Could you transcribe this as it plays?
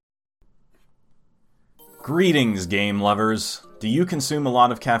Greetings, game lovers. Do you consume a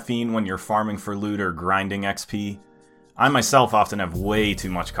lot of caffeine when you're farming for loot or grinding XP? I myself often have way too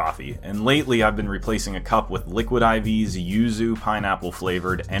much coffee, and lately I've been replacing a cup with Liquid IV's Yuzu Pineapple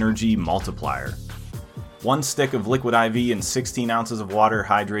flavored Energy Multiplier. One stick of Liquid IV and 16 ounces of water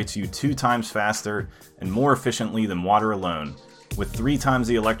hydrates you 2 times faster and more efficiently than water alone, with 3 times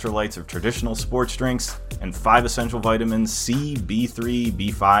the electrolytes of traditional sports drinks and 5 essential vitamins C, B3,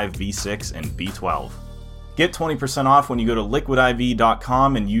 B5, B6, and B12. Get 20% off when you go to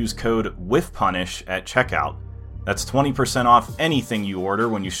liquidiv.com and use code WHIFFPUNISH at checkout. That's 20% off anything you order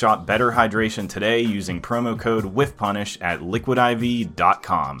when you shop Better Hydration today using promo code WHIFFPUNISH at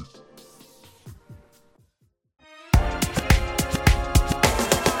liquidiv.com.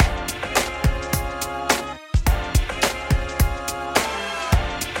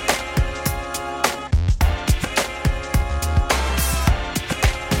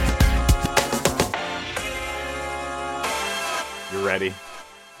 Ready?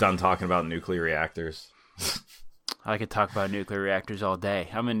 Done talking about nuclear reactors. I could talk about nuclear reactors all day.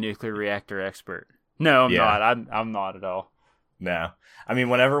 I'm a nuclear reactor expert. No, I'm not. I'm not at all. No. I mean,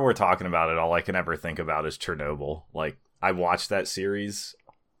 whenever we're talking about it, all I can ever think about is Chernobyl. Like, I watched that series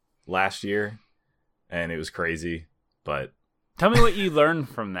last year, and it was crazy, but... Tell me what you learned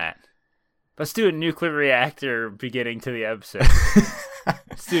from that. Let's do a nuclear reactor beginning to the episode.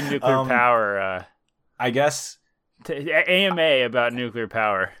 Let's do nuclear power. I guess... AMA about nuclear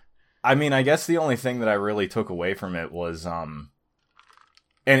power. I mean, I guess the only thing that I really took away from it was,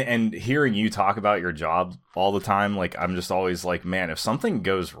 and hearing you talk about your job all the time, like, I'm just always like, man, if something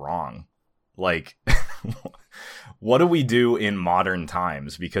goes wrong, like, what do we do in modern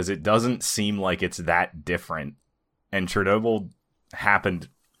times? Because it doesn't seem like it's that different. And Chernobyl happened,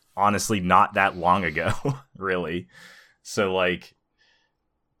 honestly, not that long ago, really. So, like,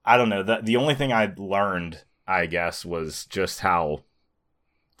 I don't know. The only thing I learned, I guess, was just how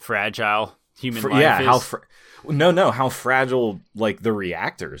fragile human life is. How fragile, like, the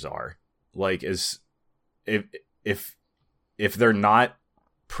reactors are. Like, is if they're not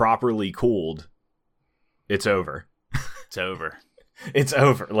properly cooled, it's over. It's over. It's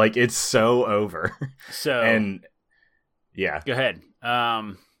over. Like, it's so over. So, and yeah, go ahead.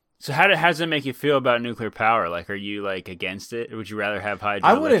 So how does it make you feel about nuclear power? Like, are you, like, against it? Or would you rather have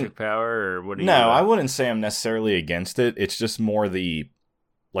hydroelectric power? Or what do you? No, I wouldn't say I'm necessarily against it. It's just more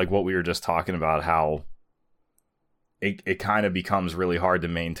like what we were just talking about, how it kind of becomes really hard to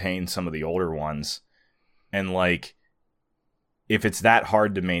maintain some of the older ones. And, like, if it's that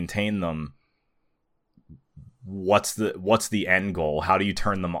hard to maintain them, what's the end goal? How do you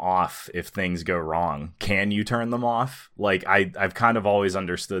turn them off if things go wrong? Can you turn them off? Like, I've kind of always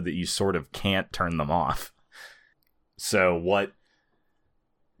understood that you sort of can't turn them off. So what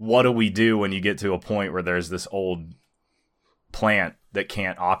do we do when you get to a point where there's this old plant that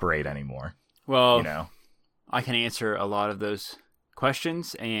can't operate anymore? Well, you know, I can answer a lot of those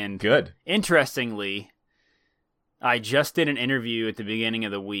questions, and good. Interestingly, I just did an interview at the beginning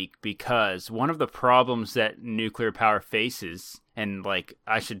of the week because one of the problems that nuclear power faces, and, like,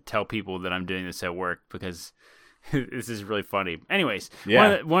 I should tell people that I'm doing this at work because this is really funny. Anyways,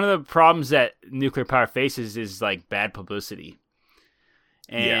 yeah. one of the problems that nuclear power faces is, like, bad publicity.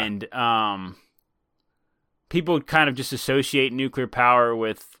 And people kind of just associate nuclear power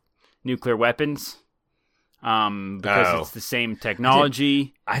with nuclear weapons because it's the same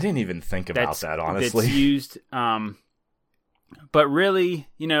technology. I didn't even think about that, honestly. That's used, but really,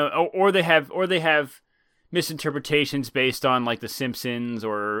 you know, or they have misinterpretations based on, like, The Simpsons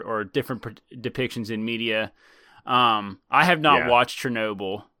or different depictions in media. I have not watched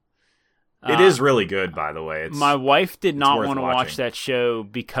Chernobyl. It is really good, by the way. My wife did not want to watch that show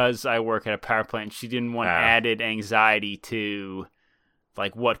because I work at a power plant. She didn't want added anxiety to,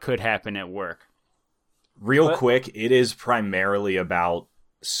 like, what could happen at work. Real quick, it is primarily about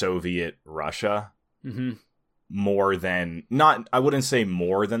Soviet Russia. Mm-hmm. More than, not, I wouldn't say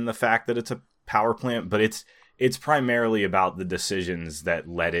more than the fact that it's a power plant, but it's primarily about the decisions that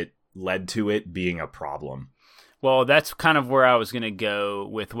led to it being a problem. Well, that's kind of where I was going to go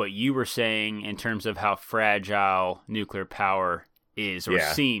with what you were saying in terms of how fragile nuclear power is or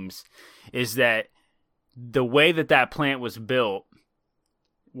seems, is that the way that plant was built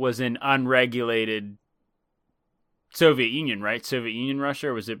was an unregulated Soviet Union, right? Soviet Union, Russia,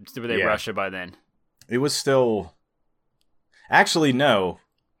 or were they Russia by then? It was still... Actually, no.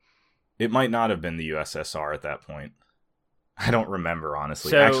 It might not have been the USSR at that point. I don't remember,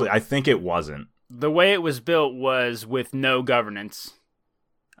 honestly. So, actually, I think it wasn't. The way it was built was with no governance.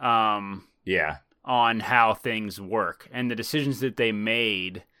 Yeah. On how things work. And the decisions that they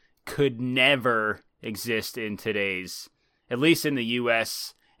made could never exist in today's, at least in the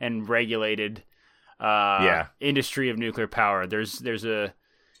U.S. and regulated industry of nuclear power. There's a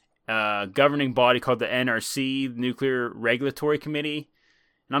governing body called the NRC, Nuclear Regulatory Committee,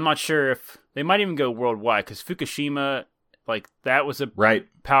 and I'm not sure if they might even go worldwide, because Fukushima, like, that was a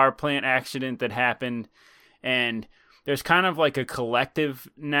power plant accident that happened, and there's kind of like a collective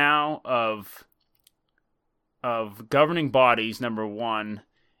now of governing bodies, number one,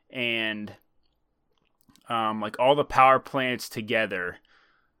 and like all the power plants together.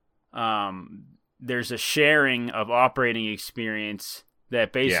 There's a sharing of operating experience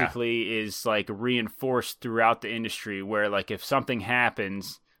that basically is like reinforced throughout the industry, where like if something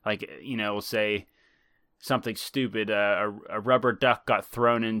happens, like, you know, we'll say something stupid, a rubber duck got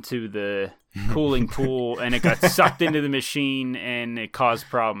thrown into the cooling pool and it got sucked into the machine and it caused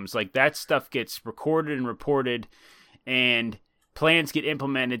problems. Like, that stuff gets recorded and reported, and plans get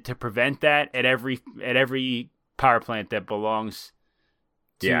implemented to prevent that at every power plant that belongs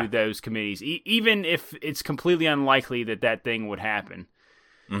to those committees, even if it's completely unlikely that thing would happen.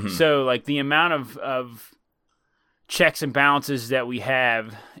 Mm-hmm. So, like, the amount of checks and balances that we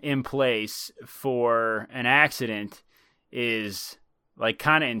have in place for an accident is, like,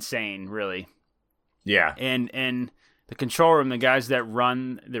 kind of insane, really. Yeah. And the control room, the guys that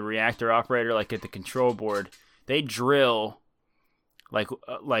run the reactor operator, like at the control board, they drill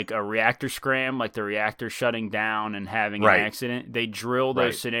like a reactor scram, like the reactor shutting down and having an accident. They drill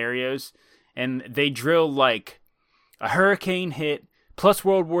those scenarios, and they drill like a hurricane hit, plus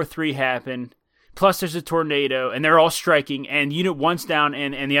World War III happened, plus there's a tornado, and they're all striking, and unit one's down,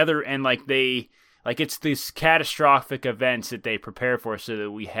 and the other, and like they, like, it's these catastrophic events that they prepare for, so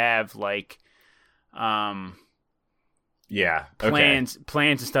that we have like plans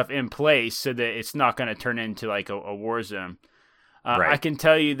and stuff in place, so that it's not going to turn into like a war zone. I can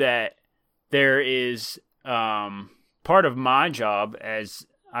tell you that there is part of my job, as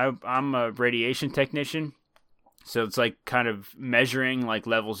I'm a radiation technician, so it's like kind of measuring like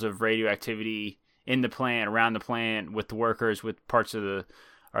levels of radioactivity in the plant, around the plant, with the workers, with parts of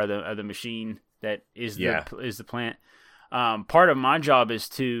the machine that is the plant. Part of my job is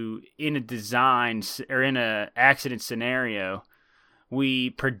to, in a design or in a accident scenario, we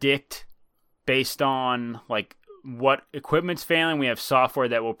predict based on like what equipment's failing. We have software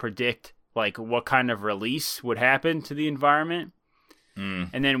that will predict like what kind of release would happen to the environment.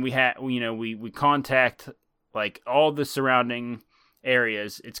 And then we contact like all the surrounding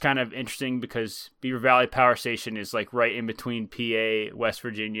areas. It's kind of interesting because Beaver Valley Power Station is like right in between PA, West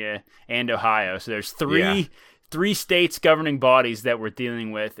Virginia, and Ohio. So there's three states governing bodies that we're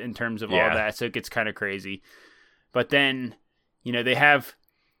dealing with in terms of all that. So it gets kind of crazy. But then, you know, they have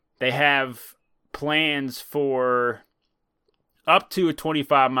plans for up to a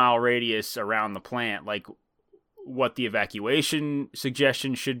 25-mile radius around the plant, like what the evacuation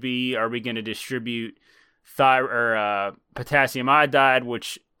suggestion should be. Are we going to distribute potassium iodide,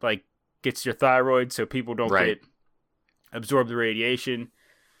 which like gets your thyroid, so people don't absorb the radiation?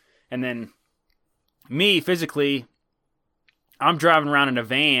 And then me physically, I'm driving around in a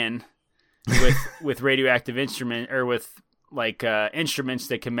van with radioactive instrument, or with like instruments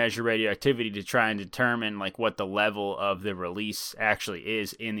that can measure radioactivity to try and determine like what the level of the release actually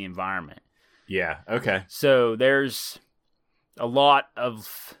is in the environment. Yeah. Okay. So there's a lot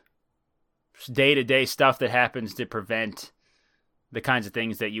of day-to-day stuff that happens to prevent the kinds of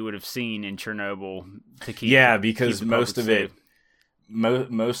things that you would have seen in Chernobyl to keep. Yeah, because most of it,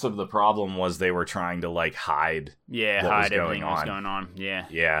 most of the problem was they were trying to like hide. Yeah, hide everything that was going on. Yeah.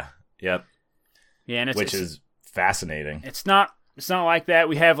 Yeah. Yep. Yeah, and which is fascinating. It's not like that.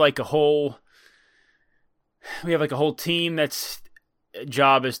 We have like a whole team that's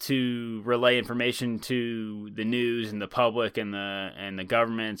job is to relay information to the news and the public and the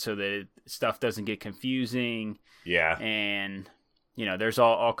government, so that stuff doesn't get confusing. Yeah. And you know, there's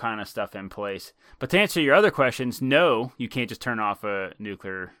all kind of stuff in place. But to answer your other questions, no, you can't just turn off a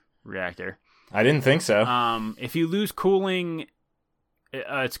nuclear reactor. I didn't think so. If you lose cooling,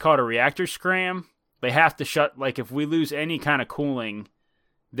 it's called a reactor scram. They have to shut, like if we lose any kind of cooling,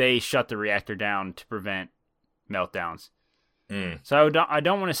 they shut the reactor down to prevent meltdowns. So I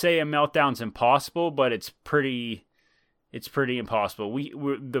don't want to say a meltdown's impossible, but it's pretty impossible.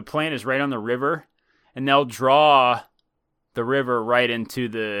 The plant is right on the river, and they'll draw the river right into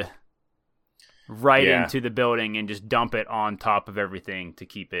the building and just dump it on top of everything to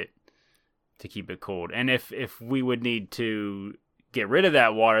keep it cooled. And if we would need to get rid of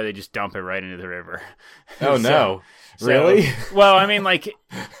that water, they just dump it right into the river. Oh no. Really? Well, I mean, like,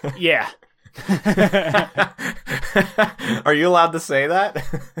 yeah. Are you allowed to say that?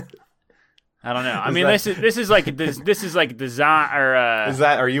 I don't know. I mean, this is like design or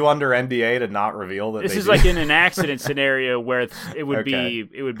are you under NDA to not reveal that? This is like in an accident scenario where it would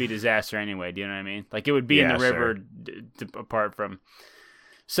be disaster anyway. Do you know what I mean? Like it would be in the river apart from.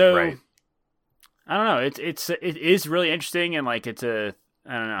 So right. I don't know. It is really interesting, and like I don't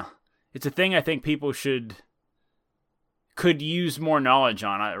know. It's a thing I think people could use more knowledge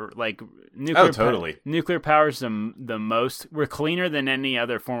on. Like nuclear. Totally. Nuclear power is the most. We're cleaner than any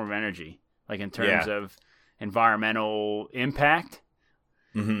other form of energy. Like in terms of environmental impact,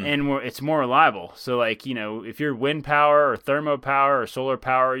 and it's more reliable. So like, you know, if you're wind power or thermo power or solar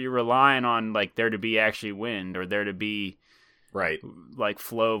power, you're relying on like there to be actually wind or there to be like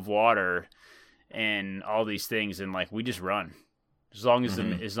flow of water and all these things. And like, we just run as long as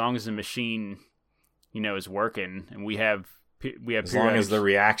the machine, you know, is working and we have as long as the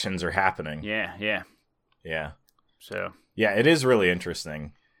reactions are happening. Yeah. So yeah, it is really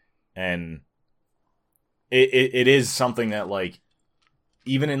interesting. And it is something that, like,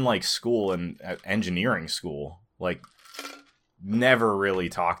 even in, like, school and engineering school, like, never really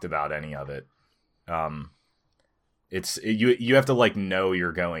talked about any of it. You have to, like, know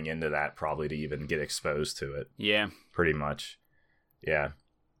you're going into that probably to even get exposed to it. Yeah. Pretty much. Yeah.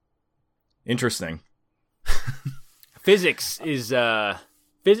 Interesting. Physics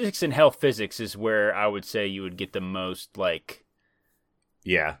and health physics is where I would say you would get the most, like...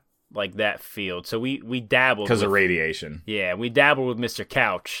 Yeah. Like that field. So we dabbled because of radiation. Yeah, we dabbled with Mr.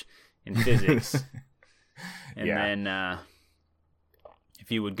 Couch in physics. And then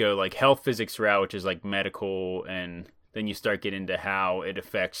if you would go like health physics route, which is like medical, and then you start getting into how it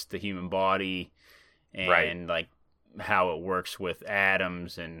affects the human body and like how it works with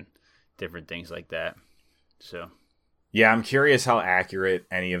atoms and different things like that. So yeah, I'm curious how accurate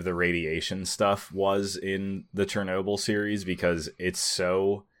any of the radiation stuff was in the Chernobyl series because it's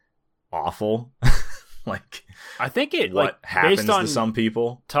so awful. Like, I think it what like happens based on to some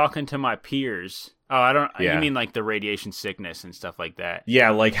people. Talking to my peers. Oh, I don't. Yeah. You mean like the radiation sickness and stuff like that? Yeah,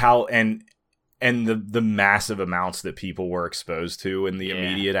 like how and the massive amounts that people were exposed to in the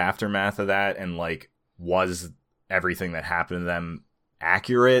immediate aftermath of that, and like was everything that happened to them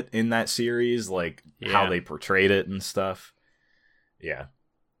accurate in that series? Like how they portrayed it and stuff. Yeah.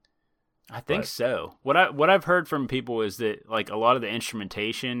 I think so. What I've heard from people is that like a lot of the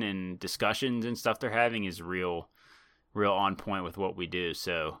instrumentation and discussions and stuff they're having is real on point with what we do.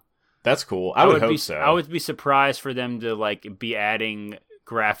 So that's cool. I would hope so. I would be surprised for them to like be adding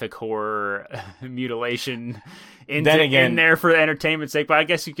graphic horror mutilation in there for entertainment's sake. But I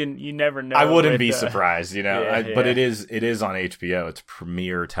guess you never know. I wouldn't be surprised, you know. But it is on HBO. It's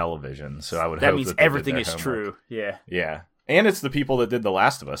premiere television, so I would. That hope means that everything is homework. true. Yeah. Yeah, and it's the people that did the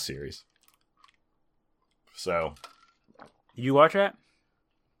Last of Us series. So, you watch that?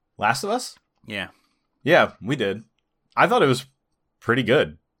 Last of Us? Yeah. Yeah, we did. I thought it was pretty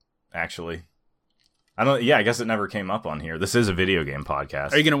good, actually. I guess it never came up on here. This is a video game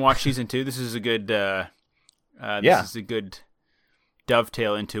podcast. Are you going to watch season 2? This is a good this is a good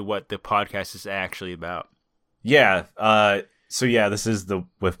dovetail into what the podcast is actually about. Yeah. So yeah, this is the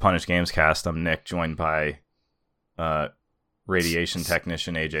With Punished Games cast. I'm Nick, joined by radiation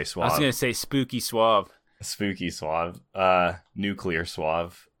technician AJ Suave. I was going to say Spooky Suave. Spooky Suave. Nuclear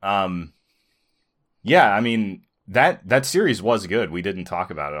Suave. Yeah, I mean, that series was good. We didn't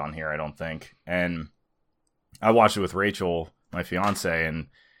talk about it on here, I don't think. And I watched it with Rachel, my fiance, and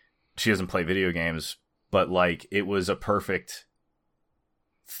she doesn't play video games, but like it was a perfect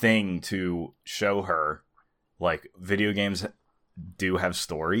thing to show her. Like, video games do have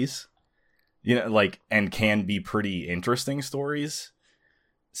stories, you know, like, and can be pretty interesting stories.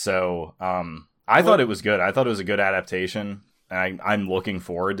 So, I thought it was good. I thought it was a good adaptation. I'm looking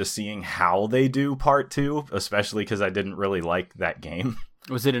forward to seeing how they do part 2, especially because I didn't really like that game.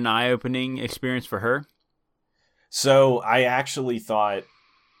 Was it an eye-opening experience for her? So I actually thought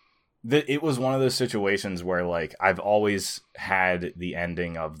that it was one of those situations where, like, I've always had the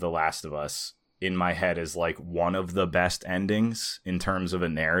ending of The Last of Us in my head as like one of the best endings in terms of a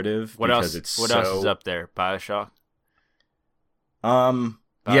narrative. What else is up there? BioShock?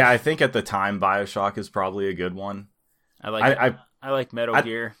 Yeah, I think at the time BioShock is probably a good one. I like Metal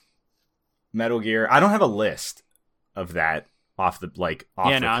Gear. Metal Gear. I don't have a list of that off the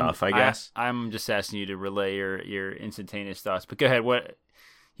cuff, I guess. I'm just asking you to relay your instantaneous thoughts. But go ahead. What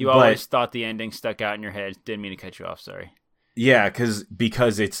you always thought the ending stuck out in your head. Didn't mean to cut you off. Sorry. Yeah,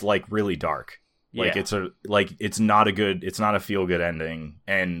 because it's like really dark. Like it's not a feel good ending,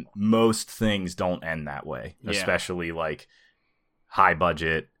 and most things don't end that way, especially like high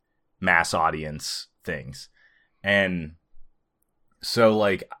budget, mass audience things. And So,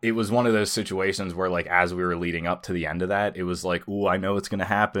 like, it was one of those situations where, like, as we were leading up to the end of that, it was like, ooh, I know it's gonna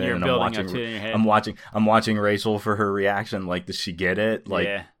happen. You're and building up to it in your head. I'm watching Rachel for her reaction. Like, does she get it?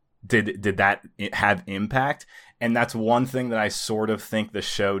 Like, did that have impact? And that's one thing that I sort of think the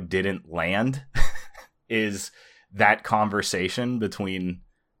show didn't land is that conversation between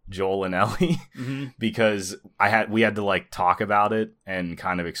Joel and Ellie, because we had to like talk about it and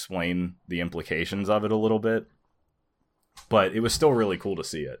kind of explain the implications of it a little bit. But it was still really cool to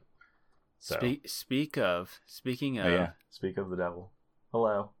see it. So. Speaking of. Oh, yeah. Speak of the devil.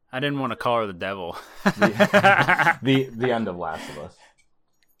 Hello. I didn't want to call her the devil. the end of Last of Us.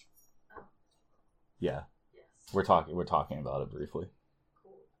 Yeah. Yes. We're talking about it briefly.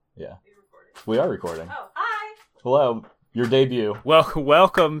 Cool. Yeah. We are recording. Oh, hi. Hello. Your debut.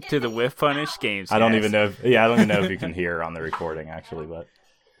 Welcome to the Whiff Punish Games. I don't even know if you can hear on the recording actually, but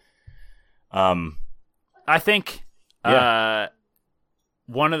I think I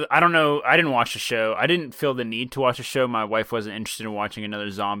don't know, I didn't watch the show. I didn't feel the need to watch the show. My wife wasn't interested in watching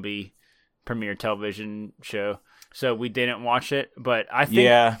another zombie premiere television show, so we didn't watch it. But I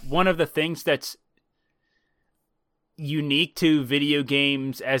think one of the things that's unique to video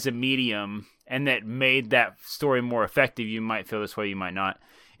games as a medium and that made that story more effective, you might feel this way, you might not,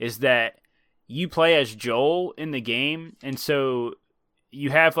 is that you play as Joel in the game, and so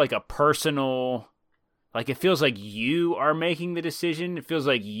you have like a personal, like it feels like you are making the decision. It feels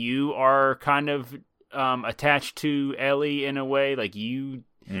like you are kind of attached to Ellie in a way, like you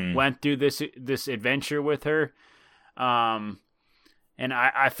went through this adventure with her. And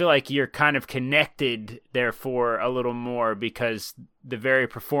I feel like you're kind of connected, therefore, a little more because the very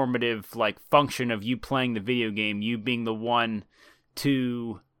performative like function of you playing the video game, you being the one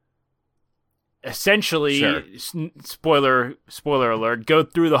to essentially, spoiler alert, go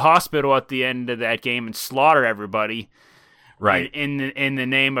through the hospital at the end of that game and slaughter everybody, right? In the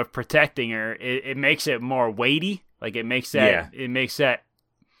name of protecting her, it makes it more weighty. Like it makes that,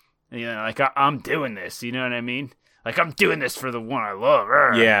 like I'm doing this. You know what I mean? Like, I'm doing this for the one I love.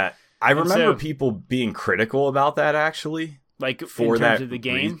 Yeah. I remember people being critical about that, actually. Like, for in terms of the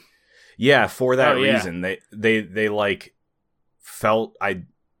game? For that reason. They like, felt,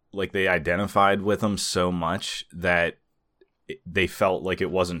 they identified with them so much that they felt like it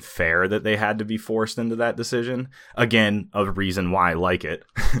wasn't fair that they had to be forced into that decision. Again, a reason why I like it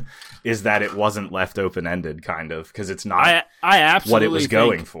is that it wasn't left open-ended, kind of, because it's not I absolutely what it was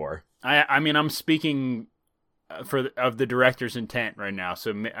going for. I mean, I'm speaking of the director's intent right now,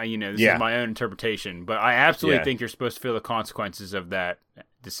 so this is my own interpretation, but I absolutely think you're supposed to feel the consequences of that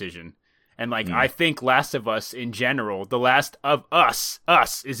decision. And I think Last of Us in general, The Last of Us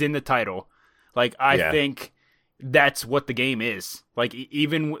is in the title. Like I think that's what the game is. Like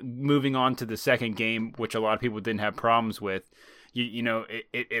even moving on to the second game, which a lot of people didn't have problems with,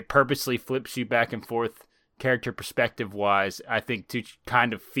 it purposely flips you back and forth character perspective wise, I think, to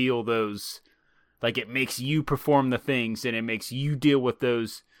kind of feel those. Like, it makes you perform the things, and it makes you deal with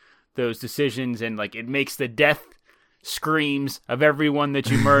those decisions, and, like, it makes the death screams of everyone that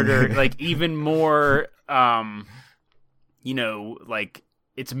you murder, like, even more, like,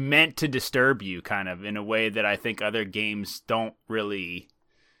 it's meant to disturb you, kind of, in a way that I think other games don't really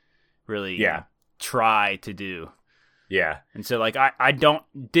try to do. Yeah. And so, like, I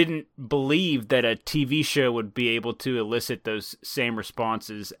didn't believe that a TV show would be able to elicit those same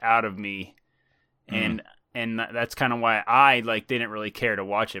responses out of me. And that's kind of why I didn't really care to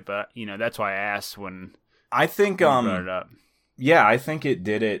watch it, but that's why I asked when I think you brought it up. Yeah, I think it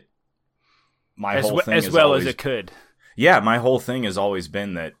did it. My whole thing as well as it could. Yeah, my whole thing has always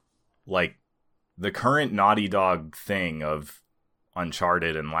been that the current Naughty Dog thing of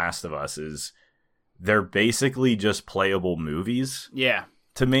Uncharted and Last of Us is they're basically just playable movies. Yeah,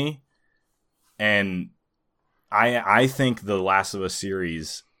 to me, and I think the Last of Us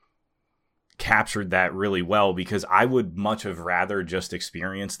series captured that really well, because I would much have rather just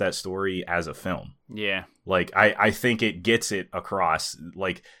experienced that story as a film. Yeah. I think it gets it across.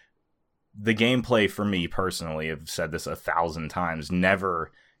 Like, the gameplay for me personally, I've said this 1,000 times,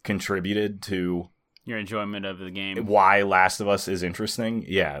 never contributed to your enjoyment of the game. Why Last of Us is interesting.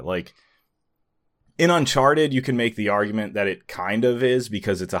 Yeah, like, in Uncharted, you can make the argument that it kind of is,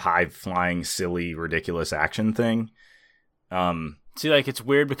 because it's a high-flying, silly, ridiculous action thing. See, it's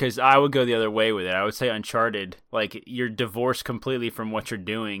weird because I would go the other way with it. I would say Uncharted, you're divorced completely from what you're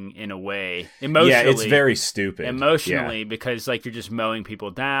doing in a way. Emotionally. Yeah, it's very stupid. Emotionally, because, you're just mowing people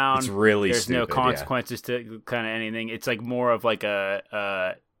down. It's really There's stupid, no consequences to kind of anything. It's, more of,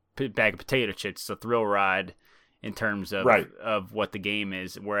 a bag of potato chips. It's a thrill ride in terms of what the game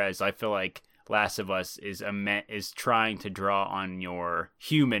is. Whereas I feel like Last of Us is trying to draw on your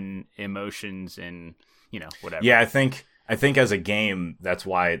human emotions and whatever. Yeah, I think as a game, that's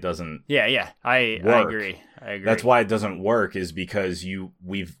why it doesn't. I agree. That's why it doesn't work, is because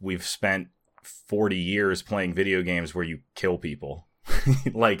we've spent 40 years playing video games where you kill people.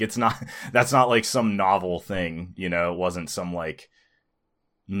 Like that's not like some novel thing, it wasn't some like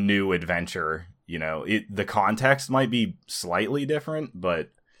new adventure, the context might be slightly different, but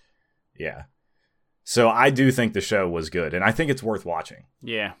yeah. So I do think the show was good, and I think it's worth watching.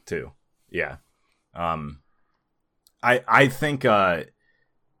 Yeah. Too. Yeah. I think the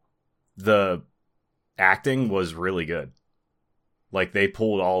acting was really good. Like they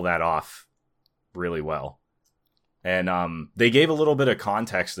pulled all that off really well. And they gave a little bit of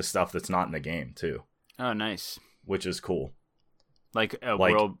context to stuff that's not in the game too. Oh, nice. Which is cool. Like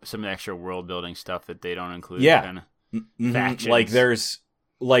world, some extra world building stuff that they don't include. Yeah. Kind of factions.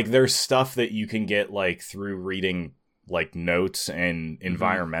 Like there's stuff that you can get like through reading like notes and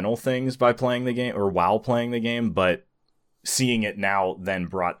environmental things by playing the game or while playing the game, but seeing it now then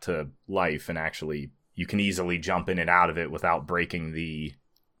brought to life, and actually you can easily jump in and out of it without breaking the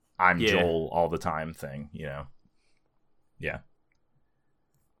I'm Joel all the time thing, Yeah.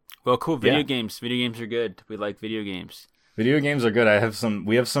 Well, cool. Video games. Video games are good. We like video games. Video games are good.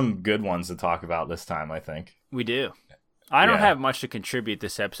 We have some good ones to talk about this time, I think. We do. I don't have much to contribute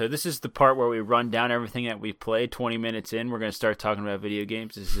this episode. This is the part where we run down everything that we played. 20 minutes in, we're going to start talking about video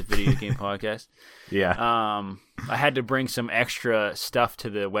games. This is a video game podcast. Yeah. I had to bring some extra stuff to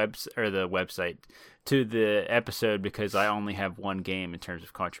the website, to the episode, because I only have one game in terms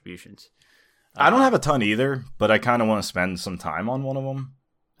of contributions. I don't have a ton either, but I kind of want to spend some time on one of them.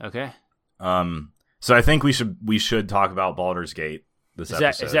 Okay. So I think we should talk about Baldur's Gate this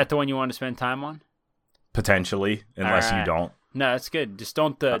episode. Is that the one you want to spend time on? Potentially, unless you don't. No, that's good. Just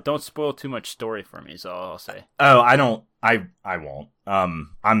don't spoil too much story for me, is all I'll say. Oh, I don't. I won't.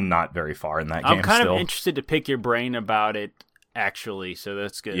 I'm not very far in that game. I'm kind of interested to pick your brain about it, actually. So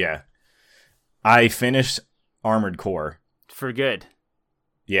that's good. Yeah, I finished Armored Core for good.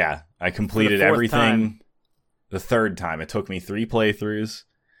 Yeah, I completed everything the third time. It took me 3 playthroughs.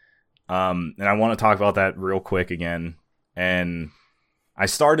 And I want to talk about that real quick again. And I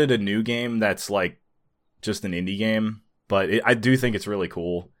started a new game that's like just an indie game, but I do think it's really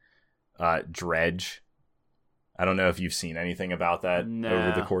cool. Dredge. I don't know if you've seen anything about that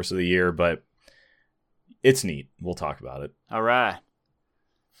over the course of the year, but it's neat. We'll talk about it. All right.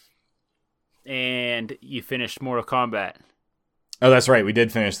 And you finished Mortal Kombat. Oh, that's right. I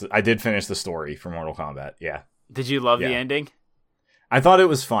did finish the story for Mortal Kombat. Yeah. Did you love the ending? I thought it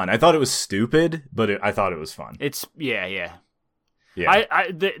was fun. I thought it was stupid, but I thought it was fun. It's yeah.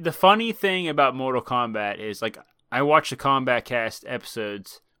 The funny thing about Mortal Kombat is, like, I watch the Combat Cast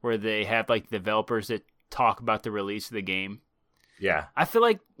episodes where they have like developers that talk about the release of the game. Yeah. I feel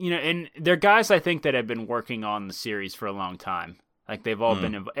like, and they're guys I think that have been working on the series for a long time. Like they've all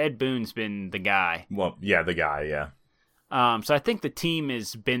been. Ed Boon's been the guy. Well, yeah, the guy, yeah. So I think the team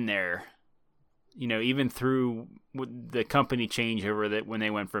has been there, even through the company changeover that when they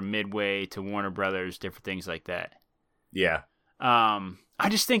went from Midway to Warner Brothers, different things like that. Yeah. I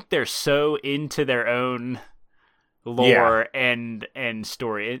just think they're so into their own lore and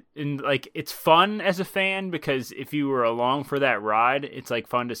story. And like, it's fun as a fan because if you were along for that ride, it's like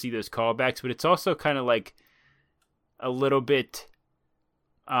fun to see those callbacks, but it's also kind of like a little bit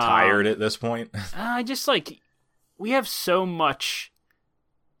tired at this point. I just like, we have so much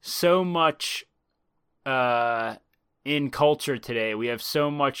in culture today. We have so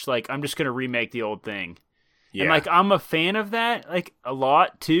much like, I'm just going to remake the old thing. Yeah. And like, I'm a fan of that, like a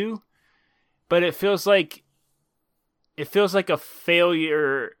lot too, but it feels like a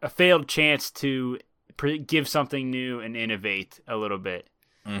failed chance to give something new and innovate a little bit.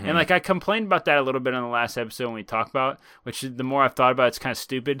 Mm-hmm. And like, I complained about that a little bit on the last episode when we talked about, which the more I've thought about it, it's kind of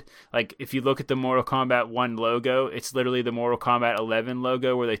stupid. Like, if you look at the Mortal Kombat 1 logo, it's literally the Mortal Kombat 11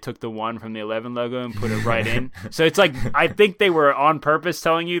 logo where they took the 1 from the 11 logo and put it right in. So it's like, I think they were on purpose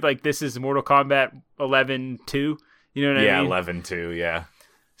telling you, like, this is Mortal Kombat 11-2. You know what I mean? Yeah, 11-2, yeah.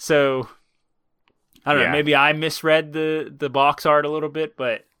 So, I don't know, maybe I misread the box art a little bit,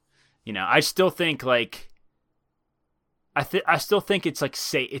 but, I still think, like, I still think it's like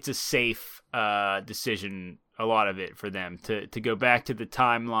it's a safe decision, a lot of it, for them to go back to the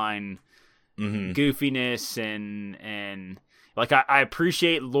timeline goofiness and like I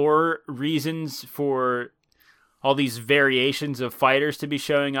appreciate lore reasons for all these variations of fighters to be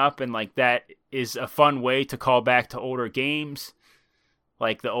showing up, and like that is a fun way to call back to older games,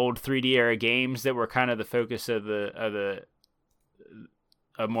 like the old 3D era games that were kind of the focus of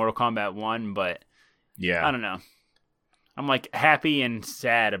of Mortal Kombat 1, but yeah, I don't know. I'm like happy and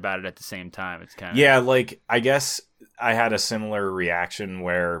sad about it at the same time. It's kind of yeah. Like I guess I had a similar reaction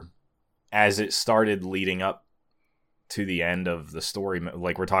where, as it started leading up to the end of the story,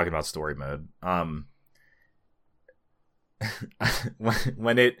 like we're talking about story mode,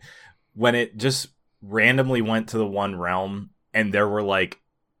 when it just randomly went to the one realm and there were like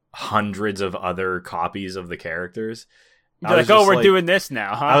hundreds of other copies of the characters. You're like, oh, we're doing this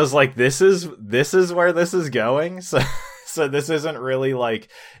now, huh? I was like, this is where this is going. So this isn't really like,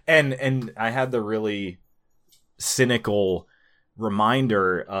 and I had the really cynical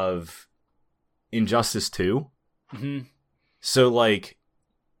reminder of Injustice 2. Mm-hmm. So like,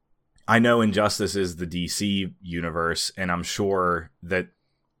 I know Injustice is the DC universe, and I'm sure that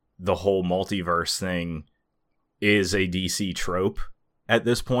the whole multiverse thing is a DC trope at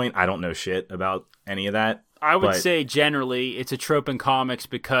this point. I don't know shit about any of that. I would say generally it's a trope in comics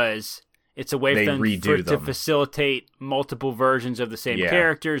because it's a way for them to facilitate multiple versions of the same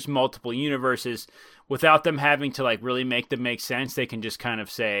characters, multiple universes, without them having to like really make them make sense. They can just kind of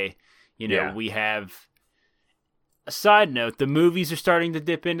say, we have. A side note: the movies are starting to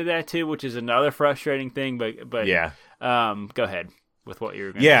dip into that too, which is another frustrating thing. But yeah, go ahead with what you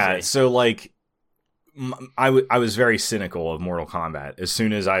were going to say. Yeah, so like, I was very cynical of Mortal Kombat. As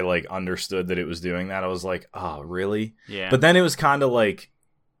soon as I like understood that it was doing that, I was like, oh, really? Yeah. But then it was kind of like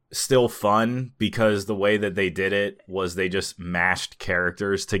still fun because the way that they did it was they just mashed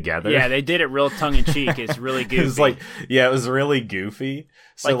characters together. Yeah, they did it real tongue in cheek. It's really goofy. It was like, yeah, it was really goofy.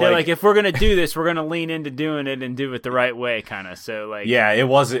 So like they're like, if we're gonna do this, we're gonna lean into doing it and do it the right way, kind of. So like, yeah, it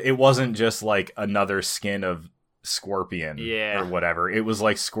wasn't just like another skin of Scorpion, or whatever. It was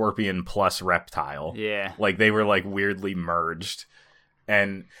like Scorpion plus Reptile. Yeah, like they were like weirdly merged,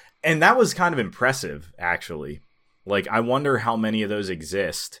 and that was kind of impressive, actually. Like, I wonder how many of those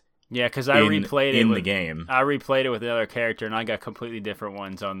exist. Yeah, because I replayed it in the game. I replayed it with the other character, and I got completely different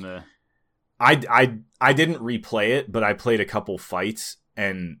ones on the. I didn't replay it, but I played a couple fights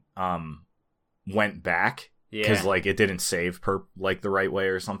and went back because like it didn't save like the right way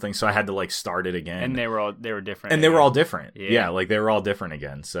or something, so I had to like start it again. And they were different. And they were all different. Yeah, like they were all different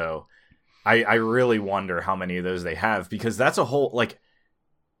again. So I really wonder how many of those they have, because that's a whole like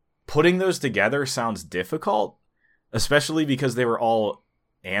putting those together sounds difficult. Especially because they were all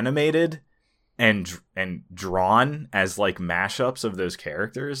animated and drawn as like mashups of those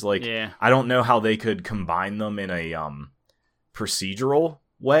characters. Like, I don't know how they could combine them in a procedural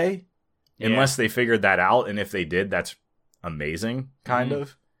way, unless they figured that out. And if they did, that's amazing, kind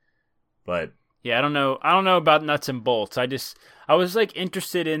of. But yeah, I don't know about nuts and bolts. I was like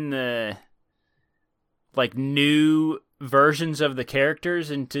interested in the like new versions of the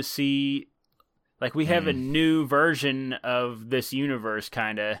characters and to see. Like, we have a new version of this universe,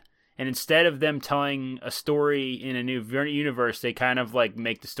 kind of, and instead of them telling a story in a new universe, they kind of, like,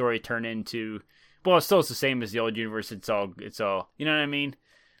 make the story turn into, well, it's still the same as the old universe, it's all, you know what I mean?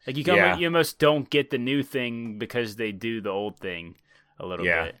 Like, you almost don't get the new thing because they do the old thing a little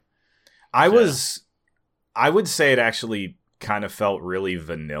bit. I would say it actually kind of felt really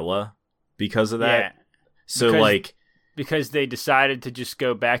vanilla because of that. Yeah. So, because they decided to just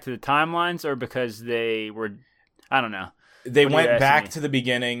go back to the timelines, or because they were, I don't know. They went back to the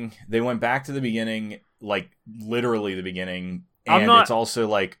beginning. Like literally the beginning. And it's also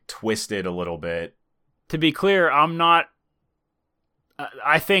like twisted a little bit. To be clear, I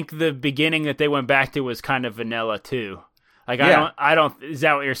think the beginning that they went back to was kind of vanilla too. Like, I don't, is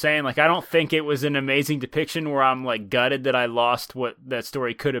that what you're saying? Like, I don't think it was an amazing depiction where I'm like gutted that I lost what that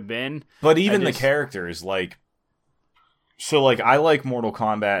story could have been. But even the characters, like, so, like, I like Mortal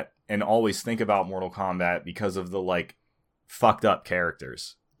Kombat and always think about Mortal Kombat because of the, like, fucked up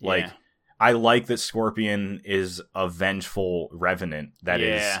characters. Like, I like that Scorpion is a vengeful revenant that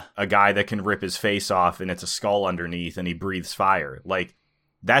is a guy that can rip his face off and it's a skull underneath and he breathes fire. Like,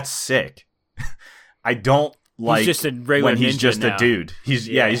 that's sick. I don't like he's just a regular when he's just now. A dude. He's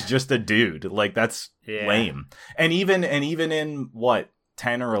just a dude. Like, that's lame. And even in, what,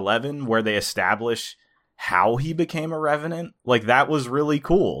 10 or 11, where they establish how he became a revenant, like, that was really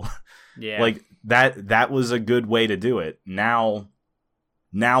cool. Yeah, like that was a good way to do it. Now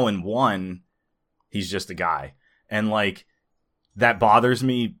in 1, he's just a guy, and like that bothers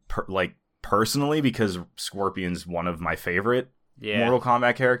me personally, because Scorpion's one of my favorite Mortal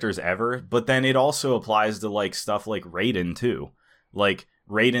Kombat characters ever. But then it also applies to like stuff like Raiden too. Like,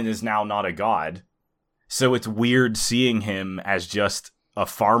 Raiden is now not a god, so it's weird seeing him as just a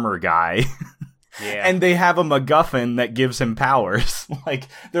farmer guy. Yeah. And they have a MacGuffin that gives him powers. Like,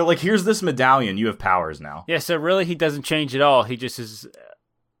 they're like, here's this medallion, you have powers now. Yeah, so really he doesn't change at all. He just is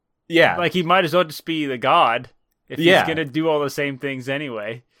Yeah. Like, he might as well just be the god if he's going to do all the same things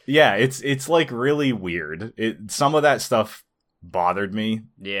anyway. Yeah, it's like really weird. Some of that stuff bothered me.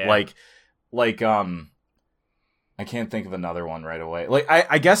 Yeah. Like I can't think of another one right away. Like,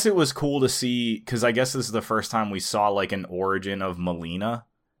 I guess it was cool to see, because I guess this is the first time we saw, like, an origin of Melina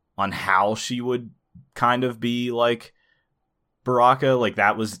on how she would kind of be, like, Baraka. Like,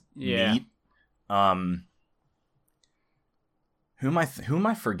 that was neat. Who am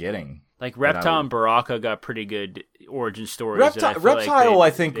I forgetting? Like, Reptile and Baraka got pretty good origin stories. Reptile,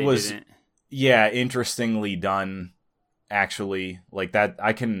 I think, was interestingly done, actually. Like, that,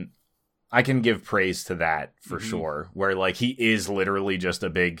 I can give praise to that for sure, where, like, he is literally just a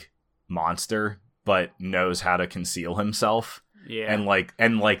big monster, but knows how to conceal himself. Yeah. And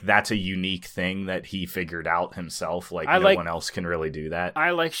like that's a unique thing that he figured out himself. Like, no one else can really do that.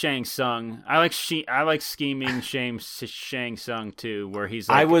 I like Shang Tsung. I like scheming Shang Tsung too, where he's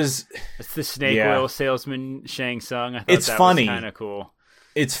like, it's the snake oil salesman Shang Tsung. I thought it's funny. Was kind of cool.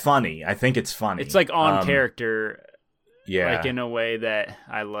 It's funny. I think it's funny. It's like on character. Yeah. Like in a way that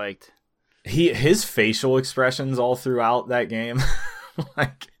I liked. His facial expressions all throughout that game,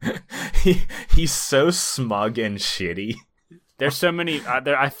 like he's so smug and shitty. There's so many.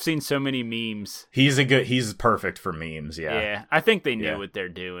 I've seen so many memes. He's perfect for memes. Yeah. Yeah, I think they knew what they're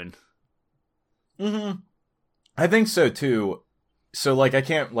doing. I think so too. So, like, I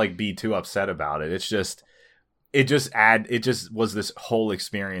can't, like, be too upset about it. It's just, it just was this whole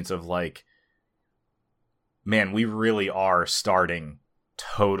experience of, like, man, we really are starting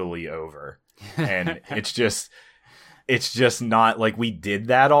totally over. And it's just not, like, we did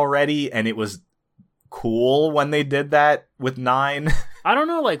that already, and it was cool when they did that with 9. I don't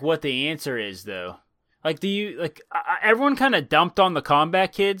know, like, what the answer is, though. Like, everyone kind of dumped on the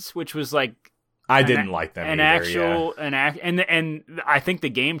combat kids, which was, like, I didn't like them either, and I think the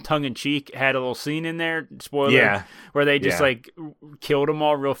game, tongue in cheek, had a little scene in there, spoiler, where they just like killed them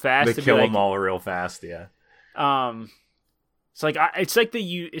all real fast. They kill them all real fast, yeah. It's like it's like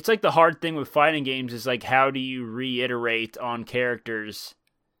the hard thing with fighting games is like, how do you reiterate on characters?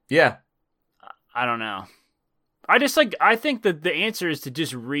 Yeah, I don't know. I think that the answer is to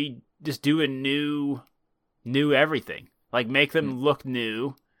just do a new everything, like make them look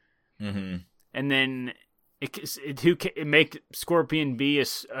new. Mm-hmm. And then make Scorpion be a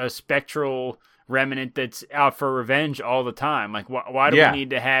spectral remnant that's out for revenge all the time. Like, why do we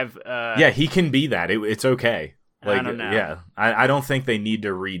need to have... he can be that. It's okay. Like, I don't know. Yeah, I don't think they need to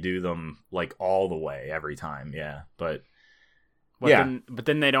redo them, like, all the way every time. Yeah, but then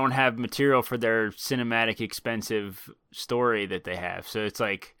they don't have material for their cinematic, expensive story that they have. So it's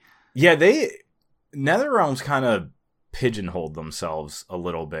like... Yeah, NetherRealm's kind of pigeonholed themselves a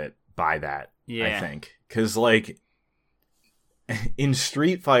little bit by that. I think, because, like, in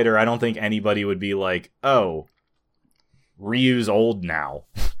Street Fighter, I don't think anybody would be like, "Oh, Ryu's old now."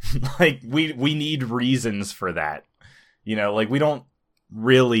 Like, we need reasons for that, you know. Like, we don't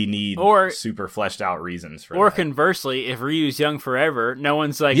really need super fleshed out reasons for. Or that. Conversely, if Ryu's young forever, no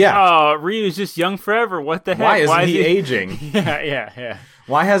one's like, "Oh, Ryu's just young forever. What the heck? Why isn't he aging?" Yeah.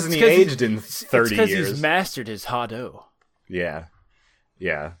 Why hasn't he aged in 30 years? Because he's mastered his Hado. Yeah.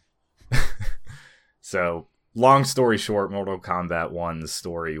 So, long story short, Mortal Kombat 1's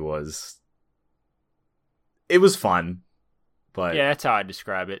story was fun, but yeah, that's how I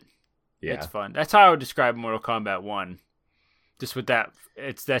describe it. Yeah, it's fun. That's how I would describe Mortal Kombat 1. Just with that,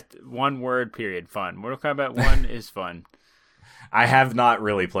 it's that one word, period, fun. Mortal Kombat 1 is fun. I have not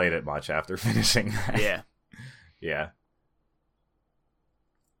really played it much after finishing that. Yeah.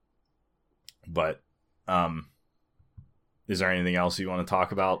 But, is there anything else you want to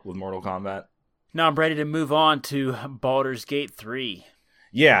talk about with Mortal Kombat? No, I'm ready to move on to Baldur's Gate 3.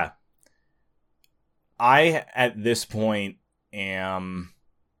 Yeah. I, at this point, I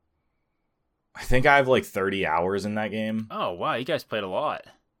think I have like 30 hours in that game. Oh, wow. You guys played a lot.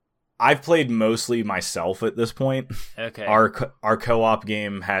 I've played mostly myself at this point. Okay. Our co-op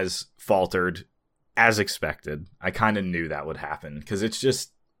game has faltered, as expected. I kind of knew that would happen, because it's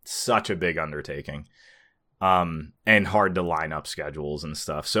just such a big undertaking. And hard to line up schedules and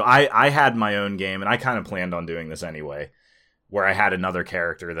stuff. So I had my own game, and I kind of planned on doing this anyway, where I had another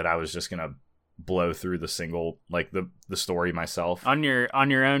character that I was just gonna blow through the single, like the story myself. On your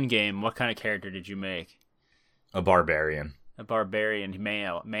own game, what kind of character did you make? A barbarian. A barbarian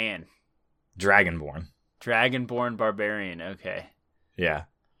man. Dragonborn barbarian. Okay. Yeah.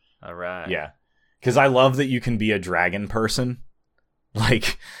 All right. Yeah. Because I love that you can be a dragon person.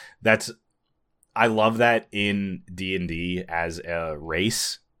 Like, I love that in D&D as a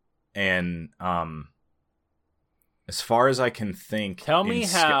race, and As far as I can think, tell me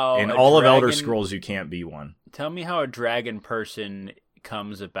how in all of Elder Scrolls you can't be one. Tell me how a dragon person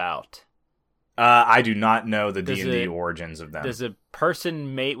comes about. I do not know the D&D origins of them. Does a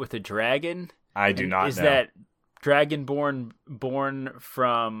person mate with a dragon? I do not know. Is that dragon born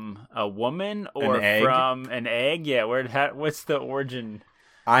from a woman or from an egg? Yeah, what's the origin?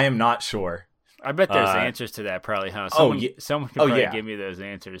 I am not sure. I bet there's answers to that probably, huh? Someone can probably give me those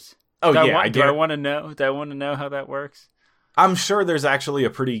answers. Do I want to know? Do I want to know how that works? I'm sure there's actually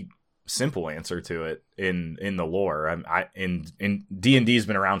a pretty simple answer to it in the lore. In D&D's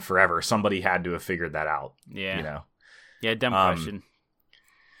been around forever. Somebody had to have figured that out. Yeah. You know. Yeah, dumb question.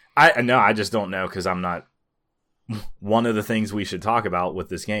 I just don't know because I'm not. One of the things we should talk about with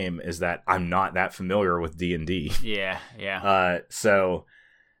this game is that I'm not that familiar with D&D. Yeah. So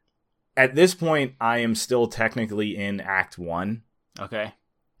at this point, I am still technically in Act 1. Okay.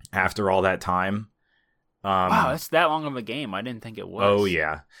 After all that time. Wow, that's that long of a game. I didn't think it was. Oh,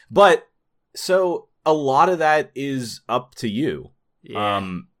 yeah. But, so, a lot of that is up to you. Yeah.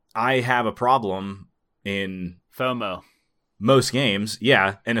 I have a problem in... FOMO. Most games,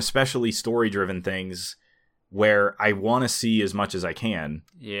 yeah, and especially story-driven things where I want to see as much as I can.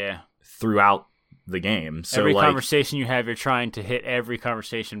 Yeah. Throughout the game. So, every conversation you have, you're trying to hit every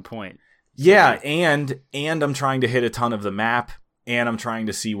conversation point. So yeah, and I'm trying to hit a ton of the map, and I'm trying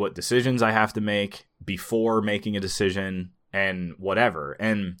to see what decisions I have to make before making a decision and whatever.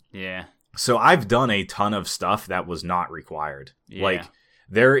 And yeah. So I've done a ton of stuff that was not required. Yeah. Like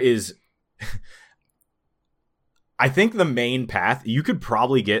there is I think the main path, you could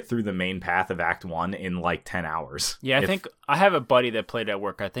probably get through the main path of Act 1 in like 10 hours. Yeah, I think I have a buddy that played at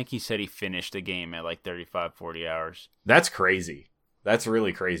work. I think he said he finished the game at like 35, 40 hours. That's crazy. That's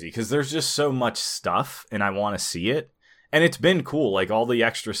really crazy because there's just so much stuff and I want to see it. And it's been cool. Like, all the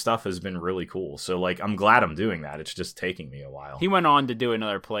extra stuff has been really cool. So, like, I'm glad I'm doing that. It's just taking me a while. He went on to do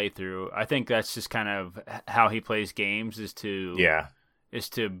another playthrough. I think that's just kind of how he plays games is to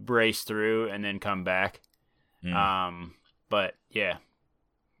brace through and then come back. But, yeah.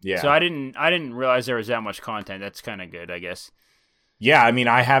 Yeah. So, I didn't realize there was that much content. That's kind of good, I guess. Yeah, I mean,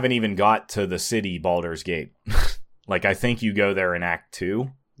 I haven't even got to the city Baldur's Gate. Like, I think you go there in Act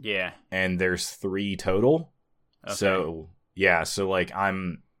 2. Yeah. And there's 3 total. Okay. So like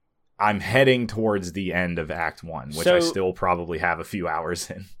I'm heading towards the end of Act 1, which I still probably have a few hours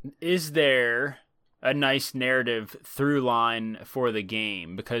in. Is there a nice narrative through line for the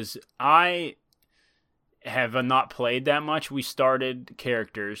game? Because I have not played that much. We started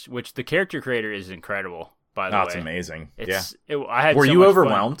characters, which the character creator is incredible, by the way. That's amazing. Were you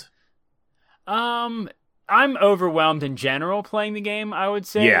overwhelmed? I'm overwhelmed in general playing the game, I would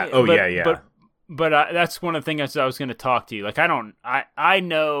say. Yeah. But that's one of the things I was going to talk to you. Like, I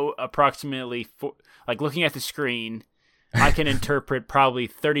know approximately, like, looking at the screen, I can interpret probably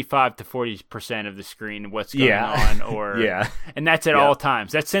 35 to 40% of the screen, what's going on, and that's at all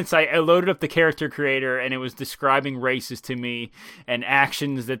times. That's since I loaded up the character creator and it was describing races to me and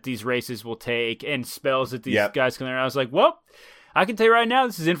actions that these races will take and spells that these guys can learn. I was like, well, I can tell you right now,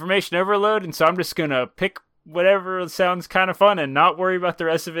 this is information overload, and so I'm just going to pick whatever sounds kind of fun and not worry about the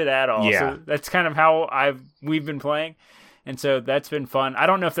rest of it at all. Yeah. So that's kind of how we've been playing. And so that's been fun. I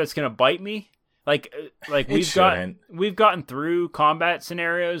don't know if that's going to bite me. Like we've gotten through combat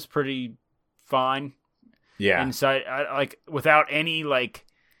scenarios pretty fine. Yeah. And so I like without any like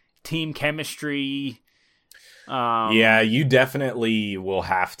team chemistry. You definitely will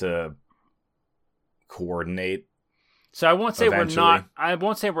have to coordinate. So I won't say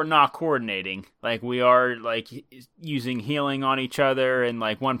we're not coordinating. Like, we are like using healing on each other, and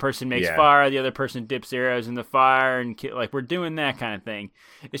like one person makes fire, the other person dips arrows in the fire, and like we're doing that kind of thing.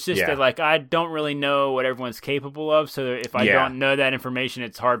 It's just that like I don't really know what everyone's capable of, so if I don't know that information,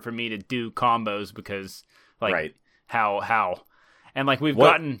 it's hard for me to do combos because like how and like we've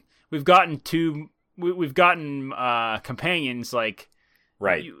gotten companions like.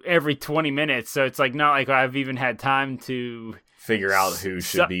 Right. Every 20 minutes, so it's like not like I've even had time to figure out who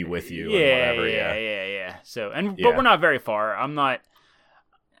should be with you and whatever. Yeah. So but we're not very far. I'm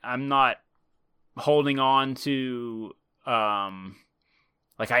not holding on to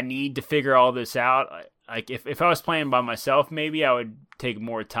like I need to figure all this out. Like if I was playing by myself, maybe I would take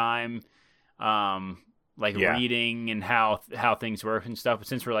more time reading and how things work and stuff. But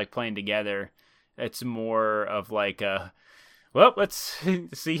since we're like playing together, it's more of like a well, let's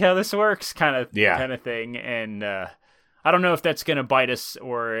see how this works kind of thing. And I don't know if that's going to bite us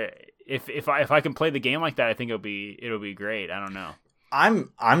or if I can play the game like that, I think it'll be great. I don't know.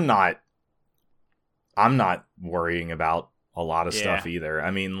 I'm not worrying about a lot of stuff either.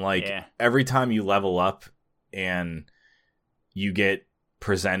 I mean, like every time you level up and you get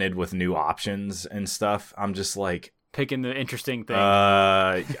presented with new options and stuff, I'm just like, picking the interesting thing.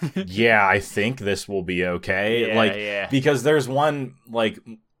 Yeah, I think this will be okay. Because there's one like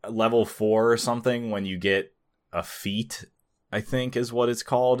level 4 or something when you get a feat, I think is what it's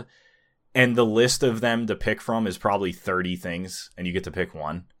called. And the list of them to pick from is probably 30 things, and you get to pick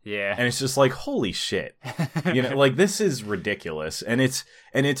one. Yeah. And it's just like, holy shit. Like, this is ridiculous. And it's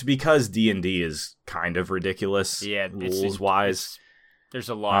because D&D is kind of ridiculous, rules-wise. There's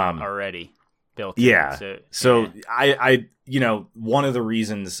a lot already built in. Yeah. So I one of the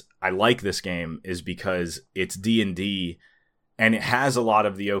reasons I like this game is because it's D&D, and it has a lot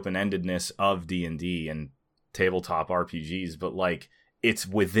of the open-endedness of D&D and tabletop RPGs, but, like, it's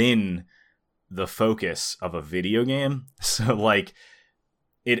within the focus of a video game. So like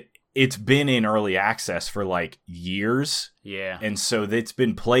it's been in early access for like years. Yeah. And so it's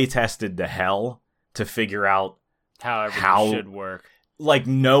been play tested to hell to figure out how everything should work. Like,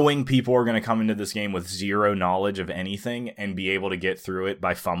 knowing people are going to come into this game with zero knowledge of anything and be able to get through it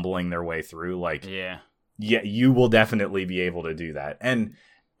by fumbling their way through. Like, yeah, you will definitely be able to do that. And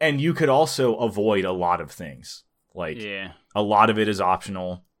you could also avoid a lot of things. Like, a lot of it is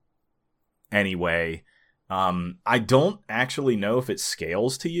optional anyway. I don't actually know if it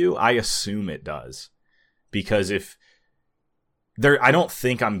scales to you. I assume it does. Because I don't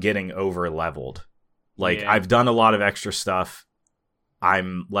think I'm getting over leveled. Like, I've done a lot of extra stuff.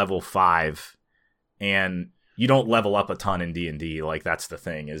 I'm level 5, and you don't level up a ton in D&D. Like, that's the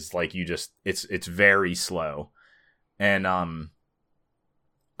thing, is like, you just, it's very slow. And I'm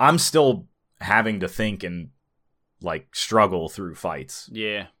still having to think and like struggle through fights.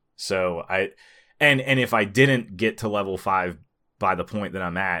 Yeah. So and if I didn't get to level 5 by the point that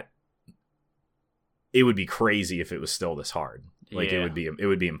I'm at, it would be crazy if it was still this hard. Like, it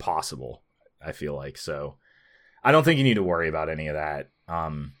would be impossible, I feel like. So I don't think you need to worry about any of that.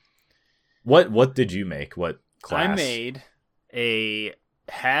 What did you make? What class? I made a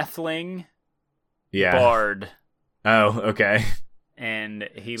halfling bard. Oh, okay. And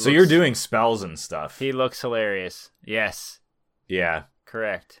so you're doing spells and stuff. He looks hilarious. Yes. Yeah.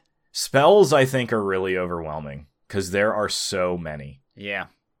 Correct. Spells, I think, are really overwhelming because there are so many. Yeah.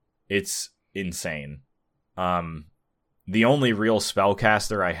 It's insane. The only real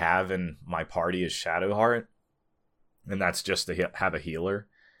spellcaster I have in my party is Shadowheart, and that's just to have a healer.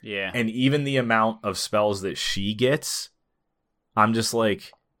 Yeah. And even the amount of spells that she gets, I'm just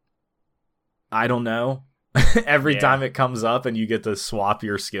like, I don't know. Every time it comes up and you get to swap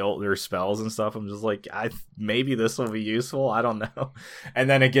your spells and stuff, I'm just like, maybe this will be useful. I don't know. And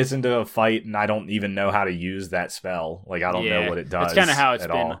then it gets into a fight and I don't even know how to use that spell. Like, I don't know what it does. That's kind of how it's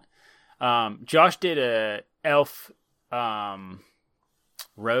been. All. Josh did a elf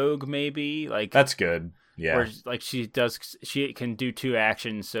rogue, maybe. Like, that's good. Yeah. Where, like, she can do 2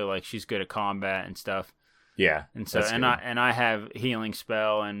 actions, so like she's good at combat and stuff. Yeah, and so I have healing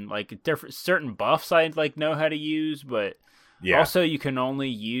spell and like certain buffs I like know how to use, but also you can only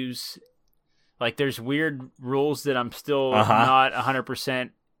use, like, there's weird rules that I'm still not 100%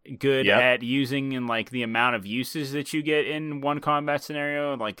 good at using, and like the amount of uses that you get in one combat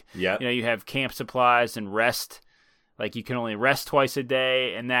scenario. Like, you have camp supplies and rest. Like, you can only rest twice a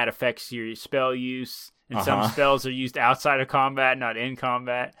day, and that affects your spell use. And some spells are used outside of combat, not in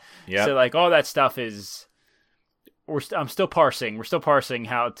combat. Yeah. So like all that stuff is. I'm still parsing. We're still parsing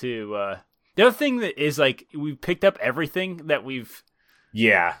how to. The other thing that is, like, we've picked up everything that we've.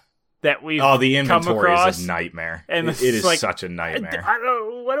 Yeah. That we've. Oh, the inventory is a nightmare. And it is like, such a nightmare. I don't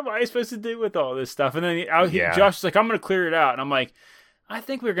know. What am I supposed to do with all this stuff? And then Josh is like, I'm going to clear it out. And I'm like, I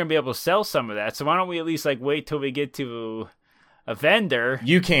think we're going to be able to sell some of that. So why don't we at least like wait till we get to a vendor?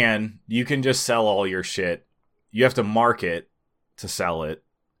 You can just sell all your shit. You have to mark it to sell it,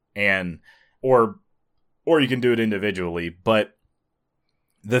 or you can do it individually. But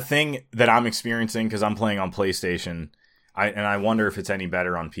the thing that I'm experiencing, because I'm playing on PlayStation, I wonder if it's any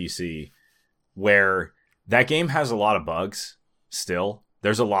better on PC, where that game has a lot of bugs still.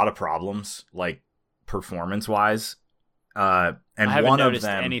 There's a lot of problems, like, performance-wise. And I haven't one noticed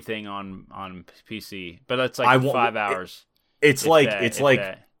of them, anything on PC, but that's like 5 hours. It's like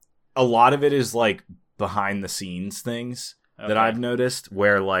a lot of it is like behind the scenes things that I've noticed,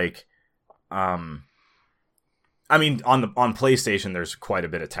 where like, I mean, on PlayStation, there's quite a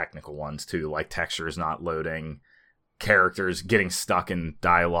bit of technical ones too, like textures not loading, characters getting stuck in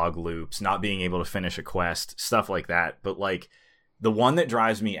dialogue loops, not being able to finish a quest, stuff like that. But like, the one that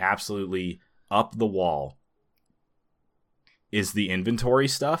drives me absolutely up the wall is the inventory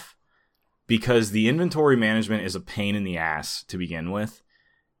stuff, because the inventory management is a pain in the ass to begin with.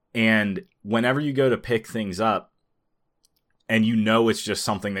 And whenever you go to pick things up, and you know it's just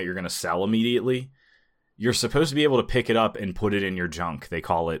something that you're going to sell immediately, you're supposed to be able to pick it up and put it in your junk. They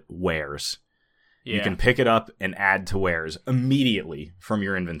call it wares. Yeah. You can pick it up and add to wares immediately from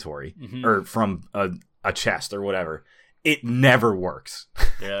your inventory or from a chest or whatever. It never works.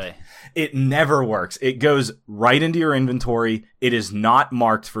 Really? It never works. It goes right into your inventory. It is not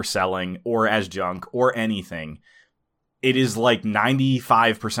marked for selling or as junk or anything. It is like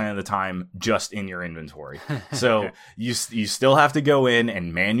 95% of the time just in your inventory. So you still have to go in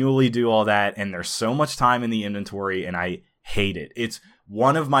and manually do all that. And there's so much time in the inventory, and I hate it. It's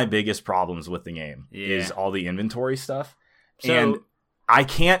one of my biggest problems with the game is all the inventory stuff. So, and I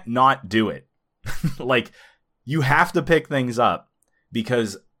can't not do it. Like, you have to pick things up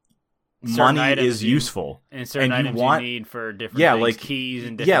because money is useful. And certain items you need for different things, like keys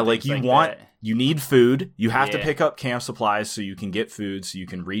and different things you like want that. You need food. You have to pick up camp supplies so you can get food, so you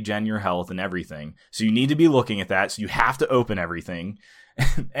can regen your health and everything. So you need to be looking at that. So you have to open everything.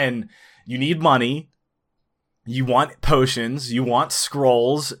 And you need money. You want potions. You want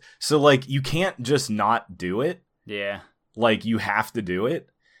scrolls. So, like, you can't just not do it. Yeah. Like, you have to do it.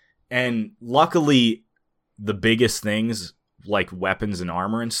 And luckily, the biggest things, like weapons and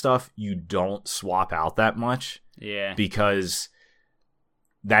armor and stuff, you don't swap out that much. Yeah. Because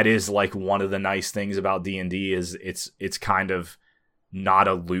that is like one of the nice things about D&D is it's kind of not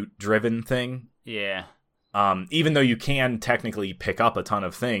a loot driven thing. Yeah. Even though you can technically pick up a ton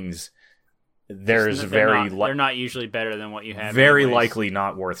of things, they're not usually better than what you have. Very likely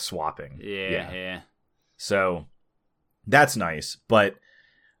not worth swapping. Yeah. So that's nice, but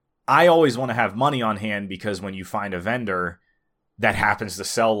I always want to have money on hand because when you find a vendor that happens to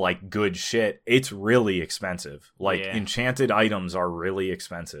sell like good shit, it's really expensive. Like enchanted items are really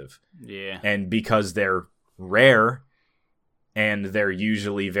expensive. Yeah. And because they're rare and they're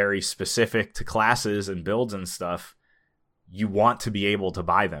usually very specific to classes and builds and stuff, you want to be able to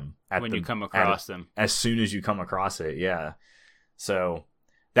buy them when you come across them. As soon as you come across it, yeah. So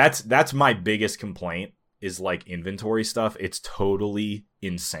that's my biggest complaint is like inventory stuff. It's totally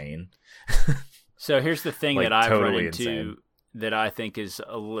insane. So here's the thing that I've totally run into insane. That I think is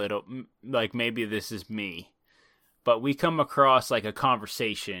a little, like, maybe this is me, but we come across like a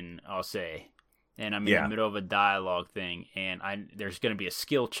conversation, I'll say, and I'm in the middle of a dialogue thing, and there's going to be a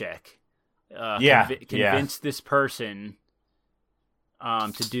skill check. Convince this person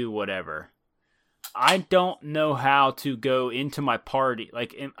to do whatever. I don't know how to go into my party,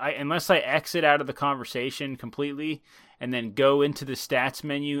 like, unless I exit out of the conversation completely and then go into the stats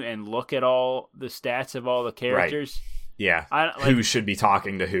menu and look at all the stats of all the characters. Right. Yeah, who should be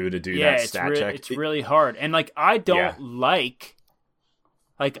talking to who to do that stat check. It's really hard. And, like, I don't like,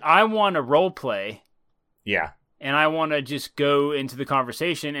 I want to role play. Yeah. And I want to just go into the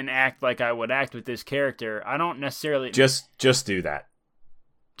conversation and act like I would act with this character. I don't necessarily... Just do that.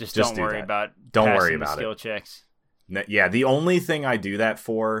 Just don't worry about skill checks. Yeah, the only thing I do that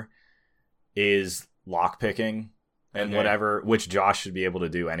for is lockpicking and whatever, which Josh should be able to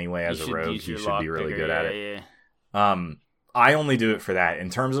do anyway as a rogue. He should be really good at it. Yeah. I only do it for that. In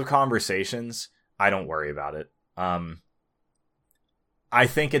terms of conversations, I don't worry about it. I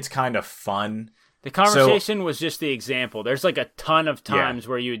think it's kind of fun. The conversation was just the example. There's like a ton of times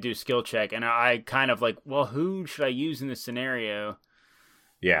where you would do skill check, and I kind of like, well, who should I use in this scenario?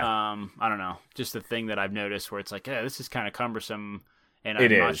 Yeah. I don't know. Just the thing that I've noticed where it's like, this is kind of cumbersome, and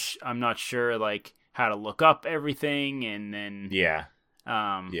I'm not sure like how to look up everything, and then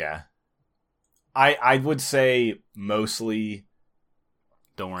I would say mostly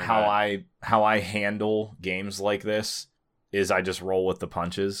don't worry how I handle games like this is I just roll with the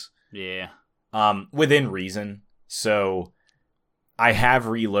punches. Yeah. Within reason. So I have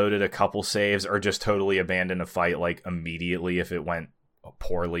reloaded a couple saves or just totally abandoned a fight like immediately if it went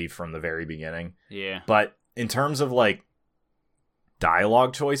poorly from the very beginning. Yeah. But in terms of like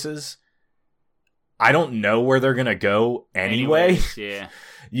dialogue choices, I don't know where they're going to go anyway. Yeah.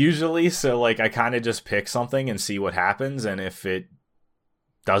 Usually, so like I kind of just pick something and see what happens, and if it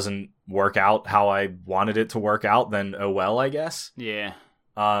doesn't work out how I wanted it to work out, then oh well, I guess. Yeah.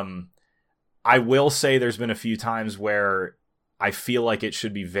 I will say there's been a few times where I feel like it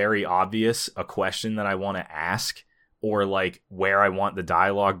should be very obvious a question that I want to ask or like where I want the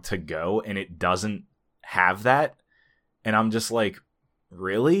dialogue to go, and it doesn't have that, and I'm just like,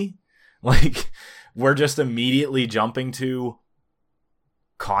 really? Like, we're just immediately jumping to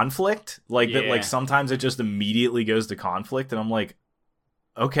conflict that. Like sometimes it just immediately goes to conflict, and I'm like,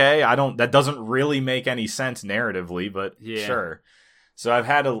 okay, that doesn't really make any sense narratively, but sure. So I've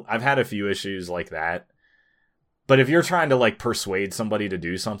had a few issues like that, But if you're trying to like persuade somebody to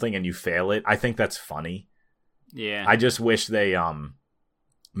do something and you fail it, I think that's funny. Yeah. I just wish they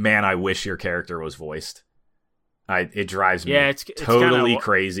man, I wish your character was voiced. It drives me it's totally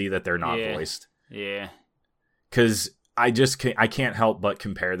crazy that they're not voiced. Yeah. Cuz I can't help but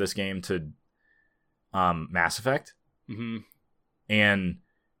compare this game to Mass Effect. Mm-hmm. And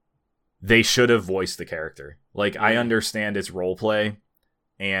they should have voiced the character. Like, I understand it's roleplay,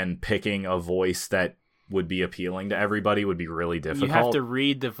 and picking a voice that would be appealing to everybody would be really difficult. You have to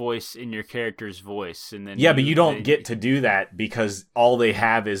read the voice in your character's voice, and then but you don't get to do that because all they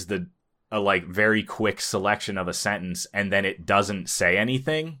have is a like very quick selection of a sentence, and then it doesn't say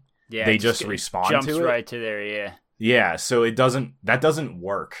anything. Yeah, they just respond to it. Jumps right to there. Yeah. Yeah, so that doesn't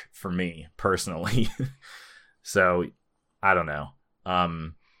work for me personally. So I don't know. I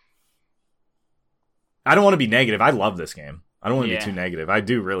don't want to be negative. I love this game. I don't want to be too negative. I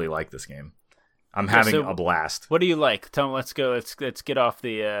do really like this game. I'm having a blast. What do you like? Tell me. Let's go. Let's get off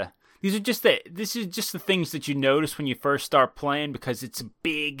the. This is just the things that you notice when you first start playing because it's a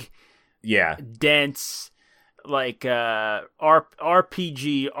big, dense, like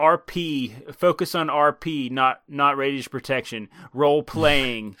RPG, RP. Focus on RP, not radius protection. Role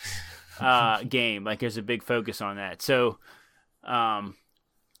playing game. Like there's a big focus on that. So,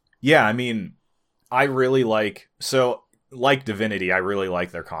 yeah. I mean, I really like Divinity. I really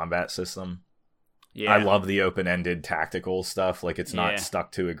like their combat system. Yeah. I love the open-ended tactical stuff. Like, it's not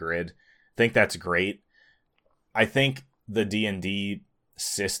stuck to a grid. I think that's great. I think the D&D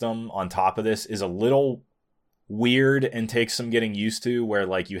system on top of this is a little weird and takes some getting used to, where,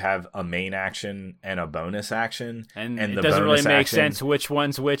 like, you have a main action and a bonus action. And it the doesn't really make action, sense which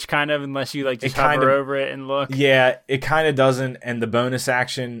one's which, kind of, unless you, like, just hover over it and look. Yeah, it kind of doesn't. And the bonus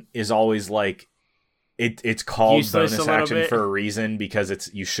action is always, like, It's called useless bonus action for a reason, because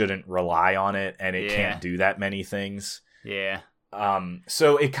you shouldn't rely on it, and it can't do that many things. Yeah.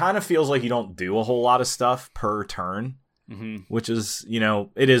 So it kind of feels like you don't do a whole lot of stuff per turn, which is,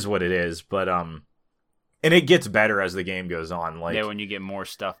 it is what it is. But and it gets better as the game goes on. Like, when you get more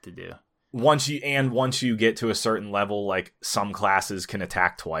stuff to do. Once you get to a certain level, like, some classes can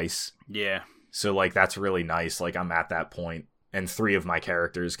attack twice. Yeah. So, like, that's really nice. Like, I'm at that point. And 3 of my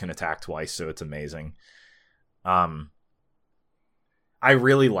characters can attack twice, so it's amazing. I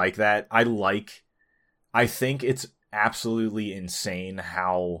really like that. I think it's absolutely insane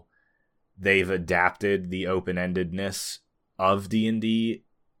how they've adapted the open-endedness of D&D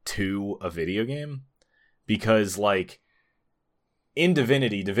to a video game. Because, like, in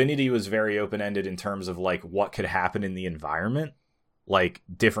Divinity was very open-ended in terms of, like, what could happen in the environment. Like,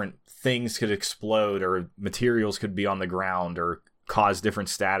 different things could explode, or materials could be on the ground, or cause different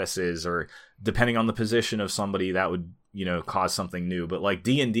statuses, or depending on the position of somebody, that would, cause something new. But, like,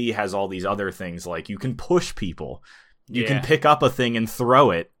 D&D has all these other things, like, you can push people, you can pick up a thing and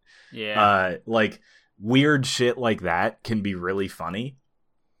throw it. Yeah. Like, weird shit like that can be really funny.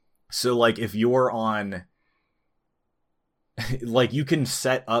 So, like, if you're on, like, you can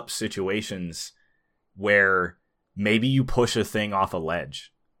set up situations where maybe you push a thing off a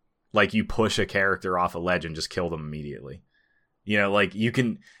ledge. Like, you push a character off a ledge and just kill them immediately. Like, you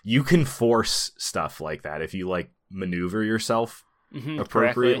can force stuff like that if you, like, maneuver yourself appropriately.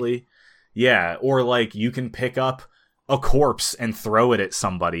 Correctly. Yeah, or, like, you can pick up a corpse and throw it at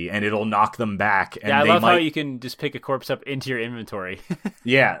somebody, and it'll knock them back. And I love how you can just pick a corpse up into your inventory.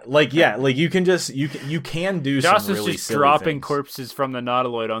 like you can just you can do some really just silly dropping things. Corpses from the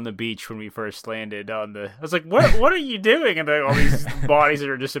Nautiloid on the beach when we first landed on the. I was like, what are you doing? And all these bodies that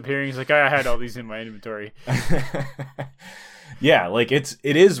are disappearing. He's like, I had all these in my inventory. Yeah, like, it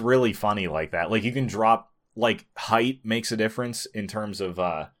is really funny like that. Like, you can drop, like, height makes a difference in terms of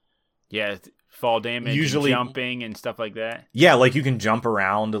fall damage, usually, and jumping and stuff like that. Yeah, like, you can jump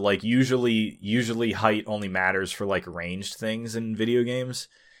around. Like, usually height only matters for, like, ranged things in video games.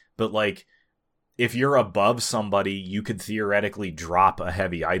 But, like, if you're above somebody, you could theoretically drop a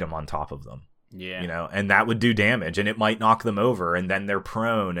heavy item on top of them. Yeah. And that would do damage, and it might knock them over, and then they're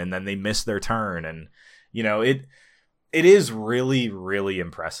prone, and then they miss their turn, and, it is really, really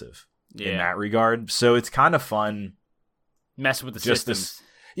impressive in that regard. So it's kind of fun. Messing with the systems.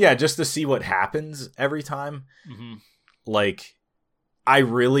 Just to see what happens every time. Mm-hmm. Like, I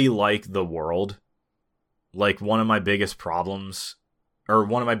really like the world. Like, one of my biggest problems, or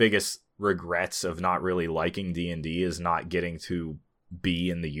one of my biggest regrets of not really liking D&D is not getting to be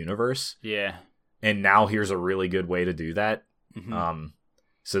in the universe. Yeah. And now here's a really good way to do that. Mm-hmm.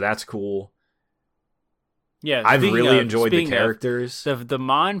 So that's cool. Yeah, I've really enjoyed the characters. The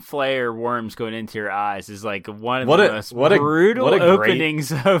Mind Flayer worms going into your eyes is like one of the most brutal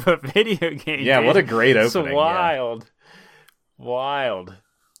openings of a video game. Yeah, dude. What a great opening. It's wild. Yeah. Wild.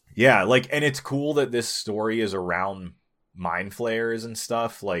 Yeah, like, and it's cool that this story is around Mind Flayers and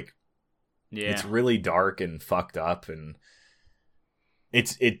stuff. Like, it's really dark and fucked up, and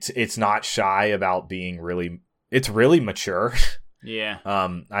it's not shy about being it's really mature. Yeah.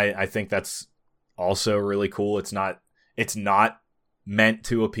 I think that's also really cool. It's not meant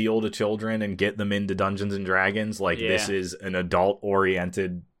to appeal to children and get them into Dungeons and Dragons. Like, this is an adult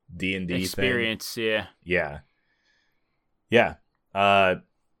oriented D&D experience thing. Yeah.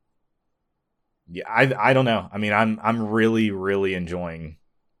 I don't know. I mean, I'm really, really enjoying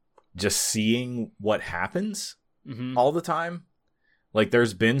just seeing what happens all the time. Like,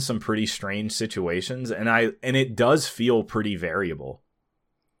 there's been some pretty strange situations, and it does feel pretty variable.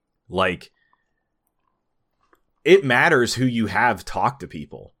 Like, it matters who you have talk to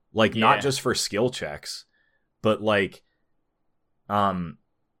people. Like, not just for skill checks, but like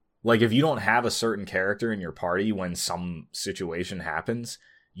if you don't have a certain character in your party when some situation happens,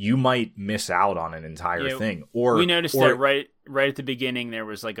 you might miss out on an entire thing. Or we noticed that right at the beginning there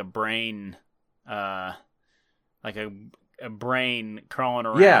was like a brain, like a brain crawling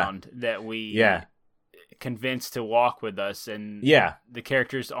around that we convinced to walk with us, and the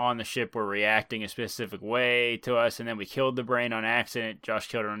characters on the ship were reacting a specific way to us, and then we killed the brain on accident. Josh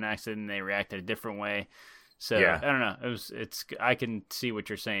killed it on accident, and they reacted a different way. So I don't know. I can see what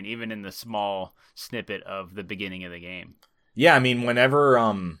you're saying, even in the small snippet of the beginning of the game. Yeah, I mean, whenever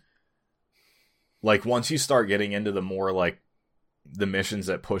like, once you start getting into the more like the missions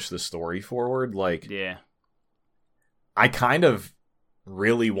that push the story forward, like, I kind of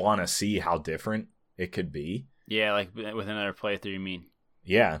really want to see how different it could be. Yeah, like with another playthrough, you mean?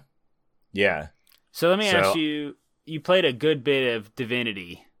 Yeah. So let me ask you, you played a good bit of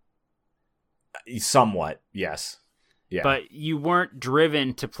Divinity. Somewhat, yes. Yeah. But you weren't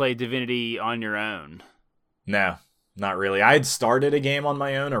driven to play Divinity on your own. No, not really. I had started a game on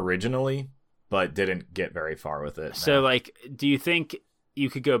my own originally, but didn't get very far with it. So, like, do you think you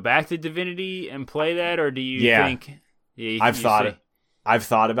could go back to Divinity and play that, or do you think... I've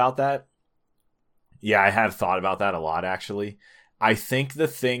thought about that. Yeah, I have thought about that a lot, actually. I think the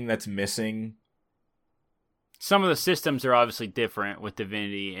thing that's missing... Some of the systems are obviously different with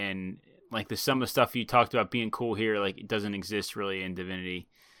Divinity, and like some of the stuff you talked about being cool here, like, it doesn't exist really in Divinity.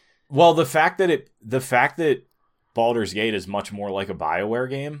 Well, the fact that Baldur's Gate is much more like a BioWare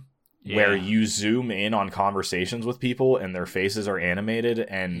game, where you zoom in on conversations with people and their faces are animated,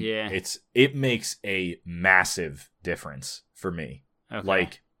 and it makes a massive difference for me. Okay.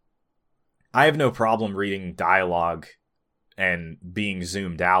 Like, I have no problem reading dialogue and being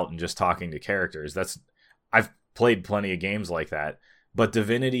zoomed out and just talking to characters. I've played plenty of games like that, but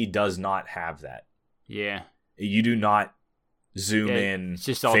Divinity does not have that. Yeah. You do not zoom in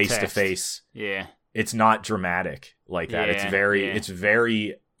face to face. Yeah. It's not dramatic like that. It's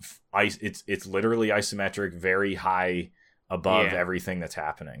literally isometric, very high above everything that's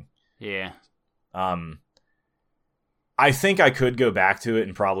happening. Yeah. I think I could go back to it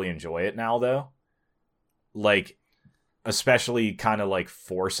and probably enjoy it now, though. Like, especially kind of like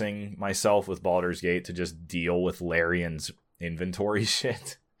forcing myself with Baldur's Gate to just deal with Larian's inventory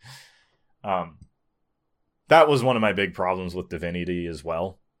shit. That was one of my big problems with Divinity as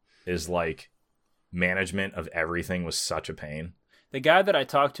well, is like management of everything was such a pain. The guy that I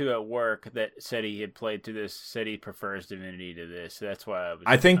talked to at work that said he had played through this said he prefers Divinity to this. So that's why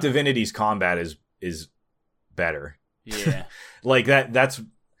I think Divinity's combat is better. Yeah. Like that's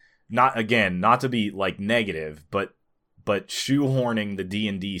not to be like negative, but shoehorning the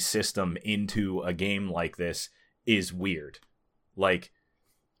D&D system into a game like this is weird. Like,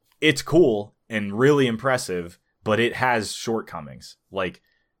 it's cool and really impressive, but it has shortcomings. Like,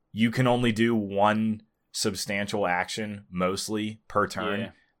 you can only do one substantial action mostly per turn. Yeah.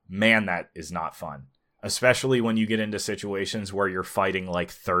 Man, that is not fun. Especially when you get into situations where you're fighting like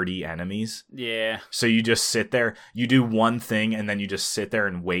 30 enemies. Yeah. So you just sit there, you do one thing, and then you just sit there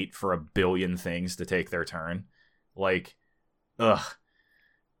and wait for a billion things to take their turn. Like, ugh.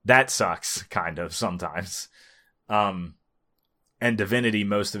 That sucks, kind of, sometimes. And Divinity,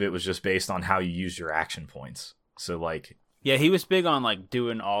 most of it was just based on how you use your action points. So, like... Yeah, he was big on, like,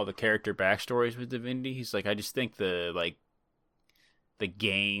 doing all the character backstories with Divinity. He's like, I just think the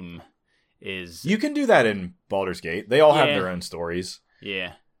game is... You can do that in Baldur's Gate. They all have their own stories.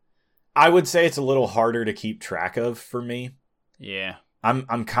 Yeah. I would say it's a little harder to keep track of for me. Yeah.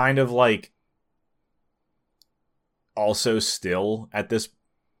 I'm kind of, like, also still at this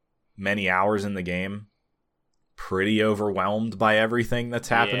many hours in the game. pretty overwhelmed by everything that's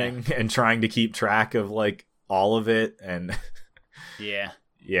happening and trying to keep track of like all of it. And yeah,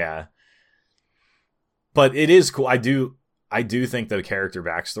 but it is cool. I do think the character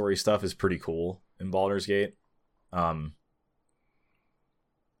backstory stuff is pretty cool in Baldur's Gate. I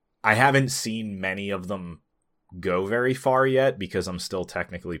haven't seen many of them go very far yet because I'm still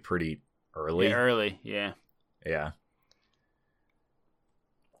technically pretty early. Yeah.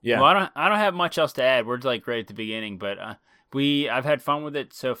 Well, I don't have much else to add. We're like right at the beginning, but I've had fun with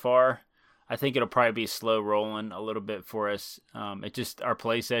it so far. I think it'll probably be slow rolling a little bit for us. It just our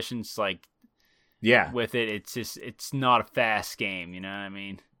play sessions like with it. It's not a fast game. You know what I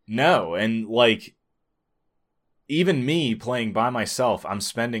mean? No, and like even me playing by myself, I'm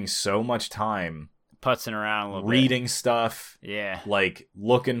spending so much time putzing around a little reading stuff. Yeah, like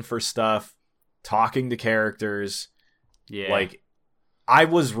looking for stuff, talking to characters. Yeah, like. I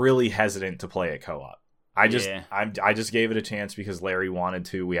was really hesitant to play it co-op. I just gave it a chance because Larry wanted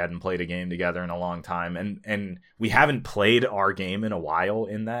to. We hadn't played a game together in a long time, and we haven't played our game in a while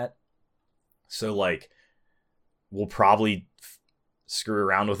in that. So like, we'll probably screw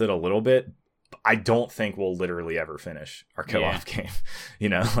around with it a little bit. I don't think we'll literally ever finish our co-op game. You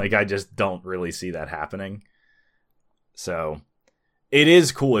know, like I just don't really see that happening. So it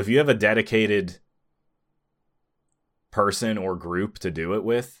is cool if you have a dedicated person or group to do it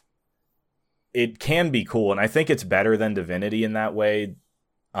with. It can be cool, and I think it's better than Divinity in that way.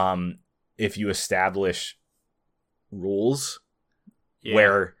 If you establish rules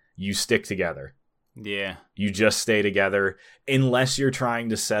where you stick together. Yeah. You just stay together unless you're trying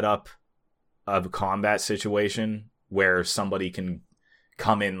to set up a combat situation where somebody can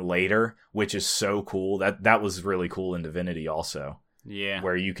come in later, which is so cool. That was really cool in Divinity also. Yeah.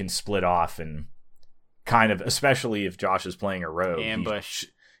 Where you can split off and kind of, especially if Josh is playing a rogue, ambush.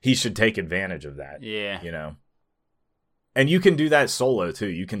 He should take advantage of that. Yeah. You know? And you can do that solo too.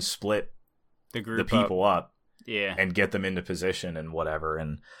 You can split the people up. Yeah. And get them into position and whatever.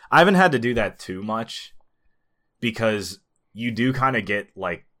 And I haven't had to do that too much because you do kind of get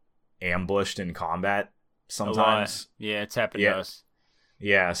like ambushed in combat sometimes. Yeah, it's happened to us.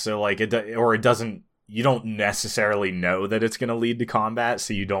 Yeah, so like it doesn't, you don't necessarily know that it's going to lead to combat,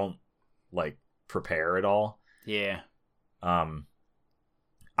 so you don't like prepare at all. Yeah.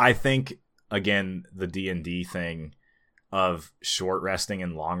 I think again the D&D thing of short resting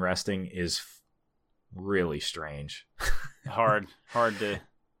and long resting is really strange. hard to.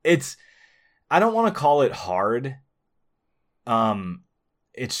 It's, I don't want to call it hard.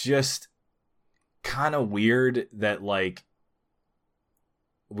 It's just kind of weird that like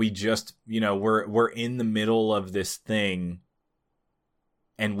we just, we're in the middle of this thing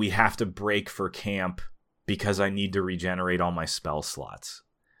and we have to break for camp because I need to regenerate all my spell slots.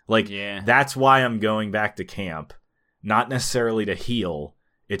 Like, that's why I'm going back to camp, not necessarily to heal.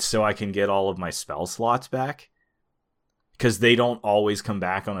 It's so I can get all of my spell slots back. Because they don't always come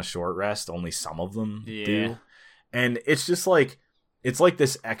back on a short rest. Only some of them do. And it's just like, it's like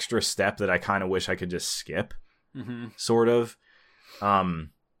this extra step that I kind of wish I could just skip. Mm-hmm. Sort of.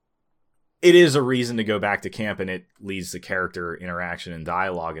 It is a reason to go back to camp, and it leads to character interaction and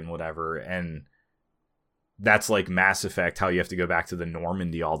dialogue and whatever. And that's like Mass Effect, how you have to go back to the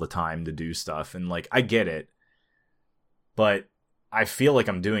Normandy all the time to do stuff. And like, I get it. But I feel like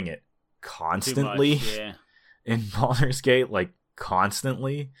I'm doing it constantly in Baldur's Gate, like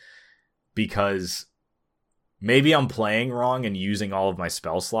constantly, because maybe I'm playing wrong and using all of my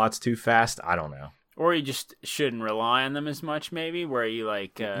spell slots too fast. I don't know. Or you just shouldn't rely on them as much, maybe, where you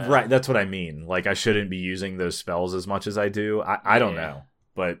like... Right, that's what I mean. Like, I shouldn't be using those spells as much as I do. I don't know.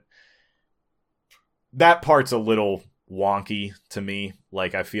 But that part's a little wonky to me.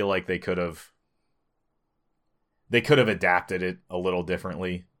 Like, I feel like they could have adapted it a little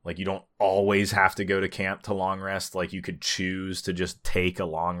differently. Like, you don't always have to go to camp to long rest. Like, you could choose to just take a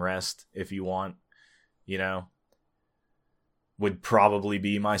long rest if you want, would probably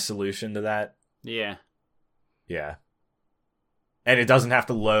be my solution to that. Yeah. Yeah. And it doesn't have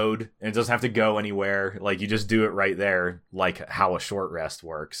to load, and it doesn't have to go anywhere. Like, you just do it right there, like how a short rest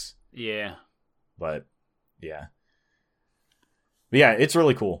works. Yeah. But, yeah. But yeah, it's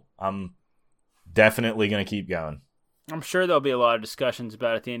really cool. I'm definitely going to keep going. I'm sure there'll be a lot of discussions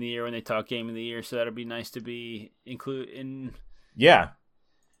about it at the end of the year when they talk Game of the Year, so that'll be nice to be informed,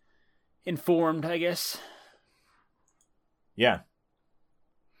 I guess. Yeah.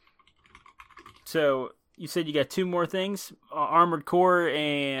 So, you said you got two more things? Armored Core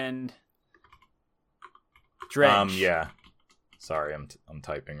and Dredge. Yeah. Sorry, I'm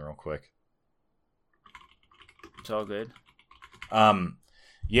typing real quick. It's all good.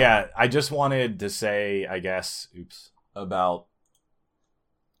 Yeah, I just wanted to say, I guess, about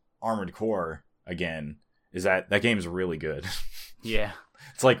Armored Core again, is that game's really good. Yeah.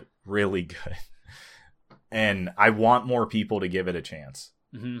 It's like really good. And I want more people to give it a chance.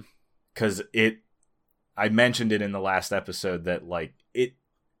 Because I mentioned it in the last episode that like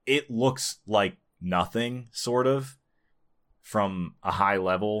it looks like nothing, sort of, from a high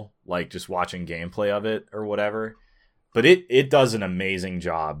level, like just watching gameplay of it or whatever. But it does an amazing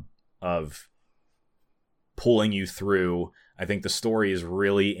job of pulling you through. I think the story is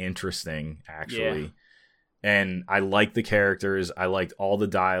really interesting, actually. Yeah. And I like the characters. I liked all the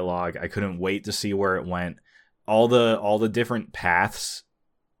dialogue. I couldn't wait to see where it went. All the different paths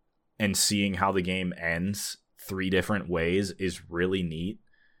and seeing how the game ends 3 different ways is really neat.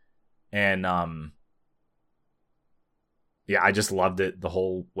 And yeah, I just loved it the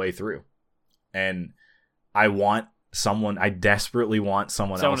whole way through. And I desperately want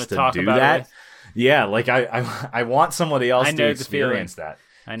someone else to do that. Yeah, like I want somebody else to experience that.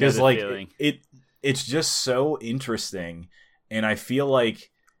 Because like it's just so interesting, and I feel like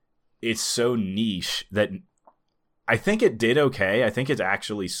it's so niche that I think it did okay. I think it's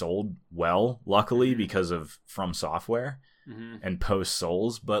actually sold well, luckily, because of From Software and Post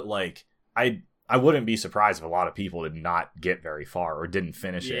Souls. But like I wouldn't be surprised if a lot of people did not get very far or didn't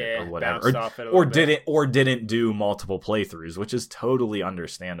finish it or whatever, or didn't do multiple playthroughs, which is totally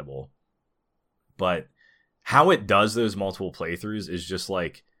understandable. But how it does those multiple playthroughs is just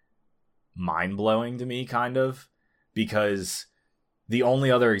like mind-blowing to me, kind of, because the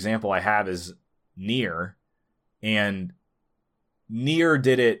only other example I have is Nier, and Nier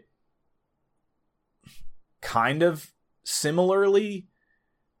did it kind of similarly,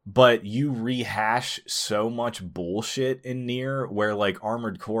 but you rehash so much bullshit in Nier, where like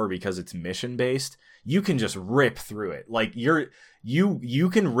Armored Core, because it's mission based, you can just rip through it. Like you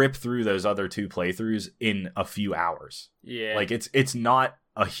can rip through those other 2 playthroughs in a few hours. Yeah, like it's not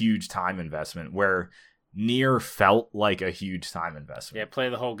a huge time investment, where Nier felt like a huge time investment. Yeah, play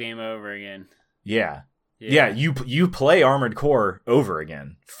the whole game over again. Yeah. You play Armored Core over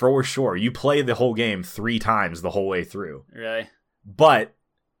again, for sure. You play the whole game 3 times the whole way through. Really? But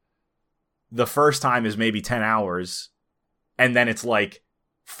the first time is maybe 10 hours, and then it's like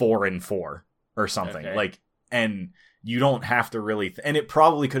 4 and 4 or something. Okay. Like, and you don't have to really... and it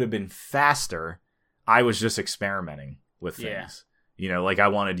probably could have been faster. I was just experimenting with things. Yeah. You know, like I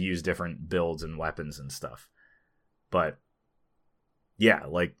wanted to use different builds and weapons and stuff. But yeah,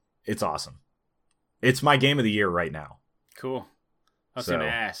 like it's awesome. It's my game of the year right now. Cool. I was going to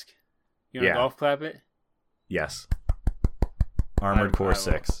ask. You want to golf clap it? Yes. Armored Core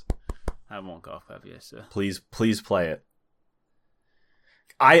 6. I won't golf clap yet, so. Please play it.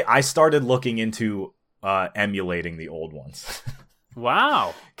 I started looking into emulating the old ones.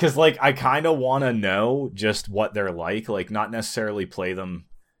 Wow. Because, like, I kind of want to know just what they're like, not necessarily play them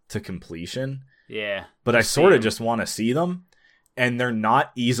to completion. Yeah. But I sort of just want to see them, and they're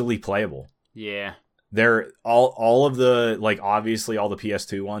not easily playable. Yeah. They're all of the, like, obviously all the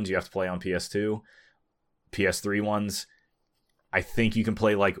PS2 ones you have to play on PS2. PS3 ones, I think you can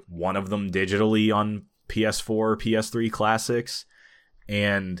play, like, one of them digitally on PS4 or PS3 classics.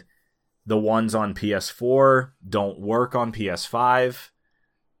 And the ones on PS4 don't work on PS5.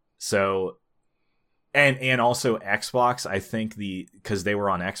 So, and also Xbox, I think because they were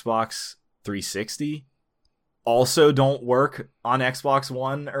on Xbox 360, also don't work on Xbox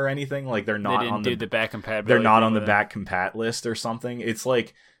One or anything. Like they're not on the back compatibility. They're not on the back compat list or something. It's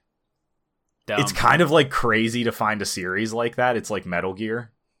like dumb. It's kind of like crazy to find a series like that. It's like Metal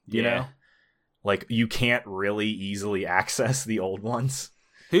Gear, you know? Like you can't really easily access the old ones.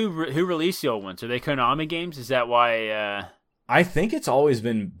 Who released the old ones? Are they Konami games? Is that why? I think it's always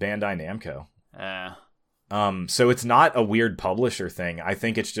been Bandai Namco. So it's not a weird publisher thing. I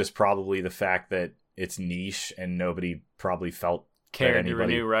think it's just probably the fact that it's niche and nobody probably felt cared to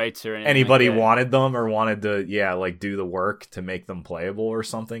renew rights or anything. Anybody wanted them or wanted to, like do the work to make them playable or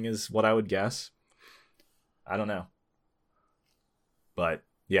something is what I would guess. I don't know. But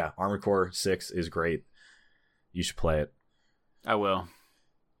yeah, Armored Core 6 is great. You should play it. I will.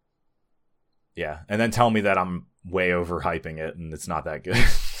 Yeah, and then tell me that I'm way overhyping it and it's not that good.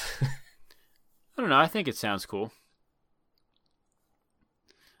 I don't know. I think it sounds cool.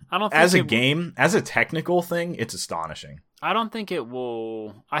 I don't think as a game, as a technical thing, it's astonishing. I don't think it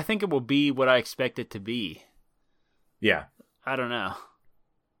will. I think it will be what I expect it to be. Yeah. I don't know.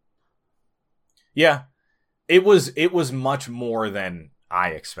 Yeah. It was much more than I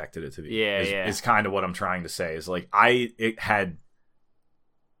expected it to be. Yeah, is kind of what I'm trying to say. Is like it had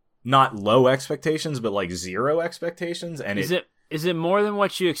not low expectations, but like zero expectations, and Is it more than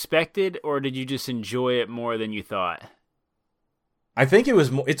what you expected, or did you just enjoy it more than you thought? I think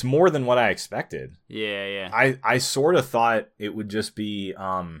it's more than what I expected. Yeah. I sort of thought it would just be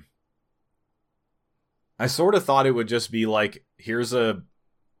like, here's a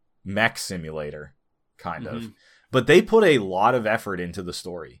mech simulator, kind of. But they put a lot of effort into the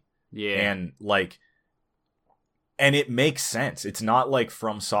story. Yeah. And it makes sense. It's not like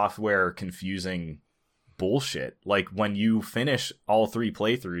From Software confusing bullshit. Like, when you finish all 3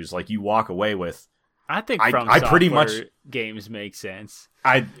 playthroughs, like, you walk away with, I think From I Software pretty much games make sense.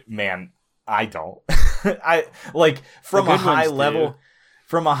 I don't. I like from a high level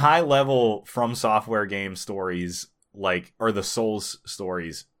From Software game stories, like, or the Souls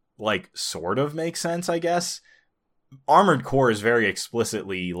stories, like, sort of make sense, I guess. Armored Core is very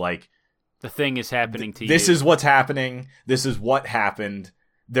explicitly like, the thing is happening to you. This is what's happening. This is what happened.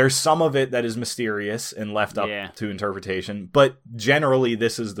 There's some of it that is mysterious and left up to interpretation, but generally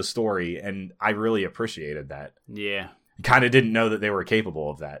this is the story, and I really appreciated that. Yeah. Kind of didn't know that they were capable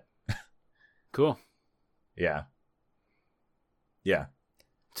of that. Cool. Yeah.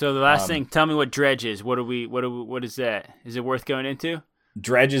 So the last thing, tell me what Dredge is. What is that? Is it worth going into?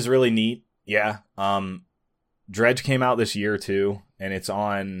 Dredge is really neat. Yeah. Dredge came out this year too, and it's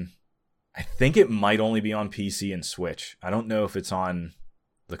on, I think it might only be on PC and Switch. I don't know if it's on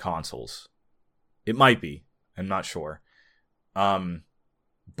the consoles. It might be. I'm not sure.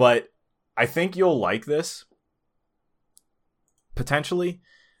 But I think you'll like this. Potentially.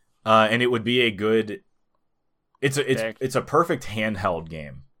 And it would be a good, it's a perfect handheld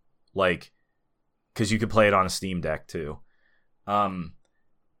game. Like, because you could play it on a Steam Deck too.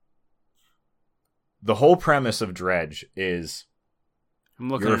 The whole premise of Dredge is, I'm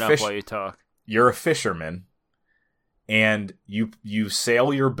looking it up while you talk. You're a fisherman, and you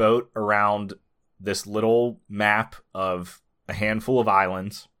sail your boat around this little map of a handful of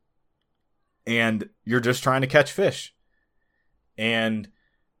islands, and you're just trying to catch fish and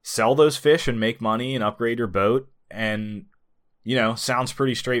sell those fish and make money and upgrade your boat. And, sounds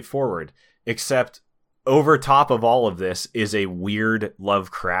pretty straightforward, except over top of all of this is a weird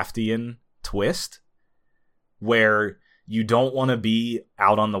Lovecraftian twist where you don't want to be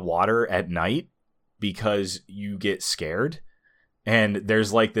out on the water at night because you get scared. And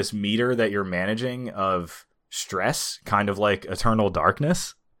there's like this meter that you're managing of stress, kind of like Eternal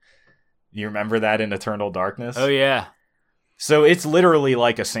Darkness. You remember that in Eternal Darkness? Oh, yeah. So it's literally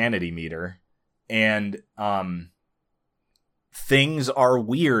like a sanity meter. And things are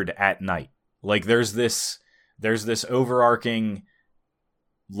weird at night. Like, there's this overarching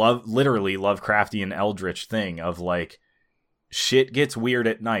literally Lovecraftian eldritch thing of like, shit gets weird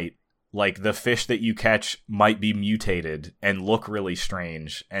at night. Like, the fish that you catch might be mutated and look really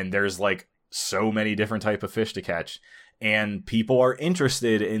strange, and there's like so many different type of fish to catch, and people are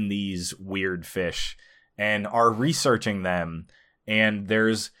interested in these weird fish and are researching them, and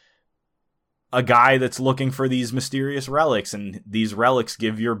there's a guy that's looking for these mysterious relics, and these relics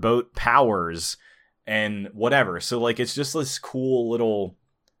give your boat powers and whatever. So like, it's just this cool little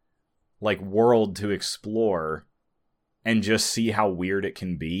like world to explore and just see how weird it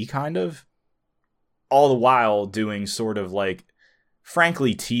can be, kind of, all the while doing sort of like,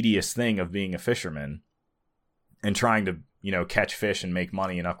 frankly, tedious thing of being a fisherman and trying to, catch fish and make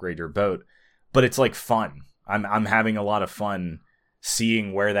money and upgrade your boat. But it's like fun. I'm having a lot of fun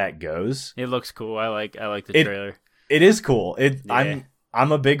seeing where that goes. It looks cool. I like the trailer. It is cool.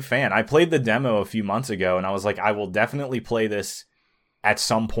 I'm a big fan. I played the demo a few months ago, and I was like, I will definitely play this at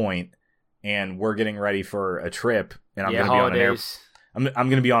some point. And we're getting ready for a trip, and I'm going to be on I'm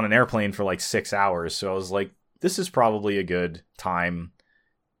going to be on an airplane for like 6 hours. So I was like, this is probably a good time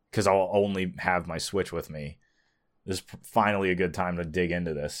because I'll only have my Switch with me. This is finally a good time to dig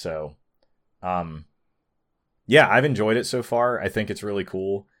into this. So, yeah, I've enjoyed it so far. I think it's really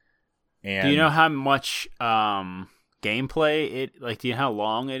cool. And do you know how much gameplay do you know how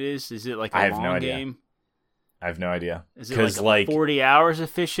long it is? Is it like a long game? I have no idea. Is it like 40 hours of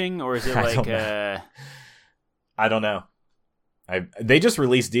fishing, or is it like I don't know. They just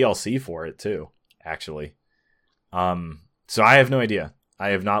released DLC for it too, actually. So I have no idea. I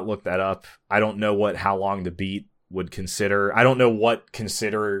have not looked that up. I don't know how long the beat would consider. I don't know what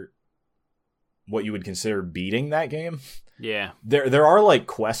you would consider beating that game. Yeah. There are like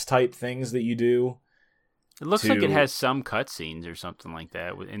quest type things that you do. It looks like it has some cutscenes or something like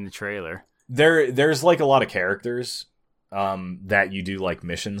that in the trailer. There's like a lot of characters that you do like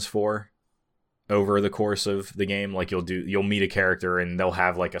missions for over the course of the game. Like, you'll meet a character and they'll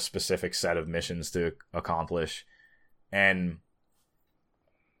have like a specific set of missions to accomplish. And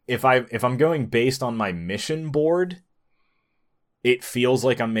if I'm going based on my mission board, it feels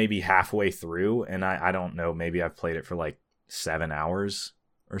like I'm maybe halfway through, and I don't know, maybe I've played it for like 7 hours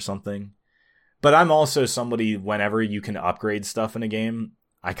or something. But I'm also somebody, whenever you can upgrade stuff in a game,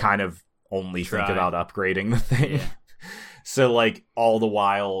 I kind of only think about upgrading the thing. Yeah. So like all the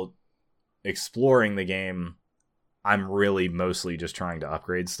while exploring the game, I'm really mostly just trying to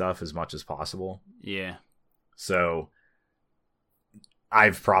upgrade stuff as much as possible. Yeah. So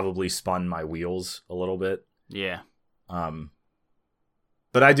I've probably spun my wheels a little bit. Yeah.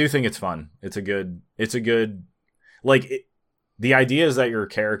 But I do think it's fun. It's a good, like, the idea is that your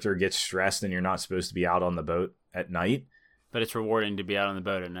character gets stressed and you're not supposed to be out on the boat at night. But it's rewarding to be out on the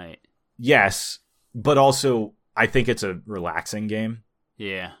boat at night. Yes, but also I think it's a relaxing game.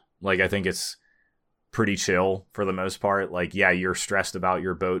 Yeah. Like, I think it's pretty chill for the most part. Like, yeah, you're stressed about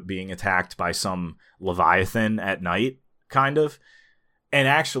your boat being attacked by some Leviathan at night, kind of. And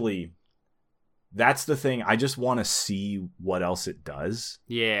actually, that's the thing. I just want to see what else it does.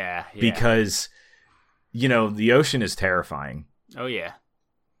 Yeah. Because, you know, the ocean is terrifying. Oh, yeah.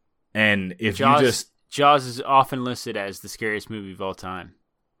 And if Jaws is often listed as the scariest movie of all time.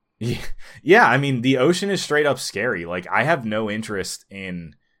 Yeah, I mean, the ocean is straight up scary. Like, I have no interest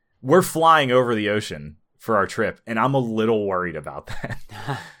in... We're flying over the ocean for our trip, and I'm a little worried about that.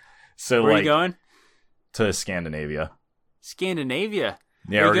 So, where are you going? To Scandinavia. Scandinavia?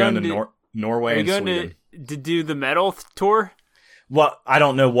 Yeah, we're going to Norway and Sweden. Are you going to do the metal tour? Well, I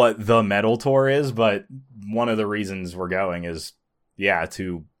don't know what the metal tour is, but one of the reasons we're going is, yeah,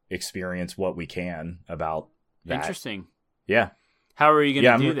 to experience what we can about that. Interesting. Yeah. How are you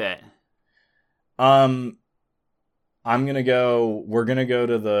going to do that? We're going to go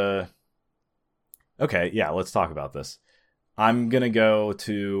to the... Okay, yeah, let's talk about this. I'm going to go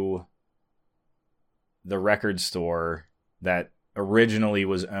to the record store that originally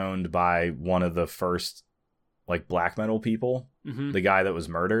was owned by one of the first, like, black metal people. Mm-hmm. The guy that was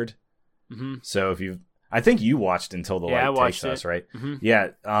murdered. Mm-hmm. So I think you watched Until the Light Takes Us, right? Mm-hmm. Yeah.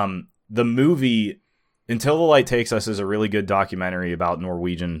 The movie Until the Light Takes Us is a really good documentary about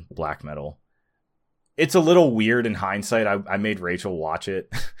Norwegian black metal. It's a little weird in hindsight. I made Rachel watch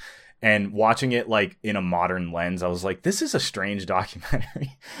it, and watching it like in a modern lens, I was like, this is a strange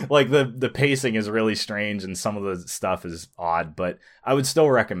documentary. Like the pacing is really strange and some of the stuff is odd, but I would still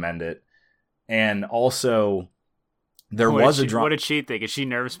recommend it. And also What did she think? Is she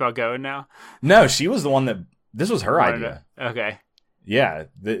nervous about going now? No, she was the one this was her idea. Okay. Yeah,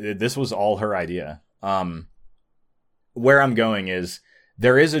 this was all her idea. Where I'm going is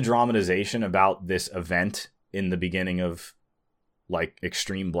there is a dramatization about this event in the beginning of like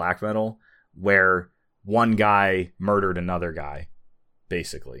extreme black metal where one guy murdered another guy,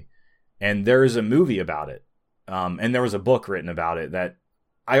 basically. And there's a movie about it. And there was a book written about it that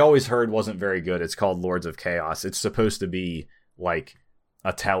I always heard wasn't very good. It's called Lords of Chaos. It's supposed to be like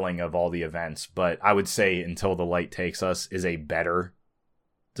a telling of all the events, but I would say Until the Light Takes Us is a better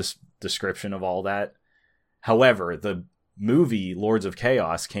description of all that. However, the movie Lords of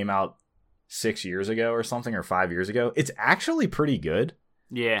Chaos came out 6 years ago or something, or 5 years ago. It's actually pretty good.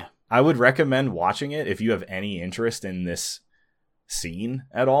 Yeah. I would recommend watching it if you have any interest in this scene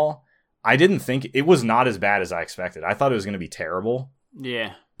at all. I didn't think it was not as bad as I expected. I thought it was going to be terrible.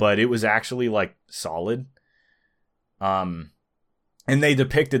 Yeah. But it was actually like solid. And they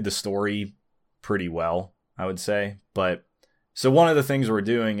depicted the story pretty well, I would say. But so one of the things we're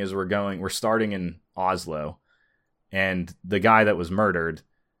doing is we're starting in Oslo, and the guy that was murdered,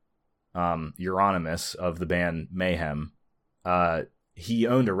 Euronymous of the band Mayhem, he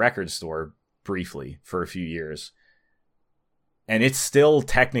owned a record store briefly for a few years, and it still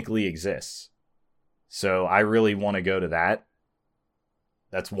technically exists. So I really want to go to that.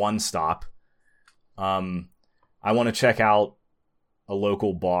 That's one stop. I want to check out a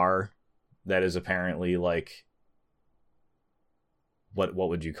local bar that is apparently like, what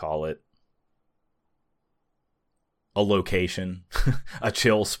would you call it? A location, a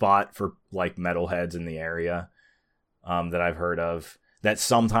chill spot for like metalheads in the area, that I've heard of, that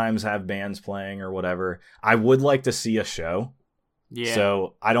sometimes have bands playing or whatever. I would like to see a show. Yeah.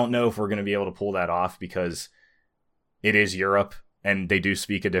 So I don't know if we're going to be able to pull that off because it is Europe and they do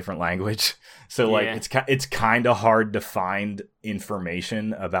speak a different language. So like it's kind of hard to find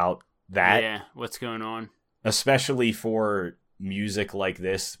information about that. Yeah, what's going on? Especially for music like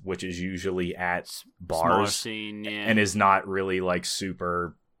this, which is usually at bars. Smaller scene, yeah. And is not really like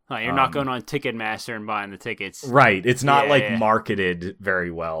super... you're not going on Ticketmaster and buying the tickets. Right. It's not marketed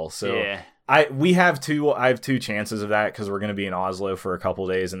very well. So I have two chances of that because we're going to be in Oslo for a couple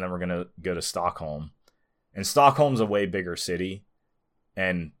days and then we're going to go to Stockholm. And Stockholm's a way bigger city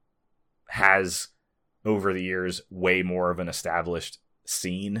and has over the years, way more of an established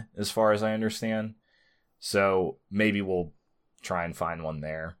scene as far as I understand. So maybe we'll try and find one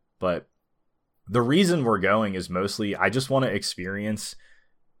there. But the reason we're going is mostly I just want to experience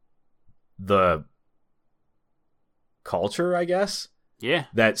the culture, I guess. Yeah.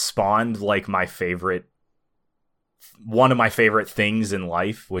 That spawned like one of my favorite things in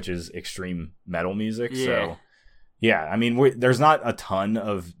life, which is extreme metal music. Yeah. So yeah, I mean, there's not a ton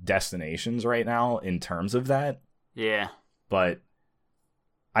of destinations right now in terms of that. Yeah. But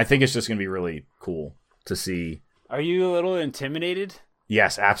I think it's just going to be really cool to see. Are you a little intimidated?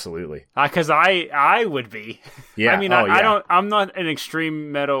 Yes, absolutely. Because I would be. Yeah. I mean, I'm not an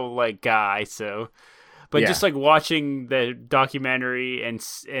extreme metal like guy, so. But just like watching the documentary and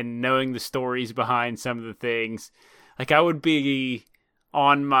knowing the stories behind some of the things, like I would be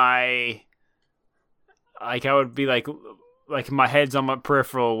on my, like I would be like my head's on my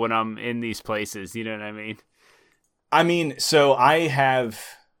peripheral when I'm in these places. You know what I mean? I mean, so I have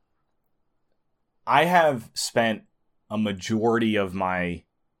spent a majority of my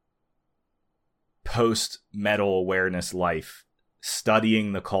post-metal awareness life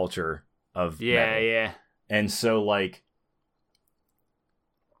studying the culture of metal. Yeah. And so, like,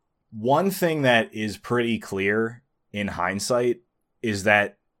 one thing that is pretty clear in hindsight is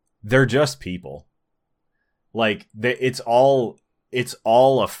that they're just people. Like, it's all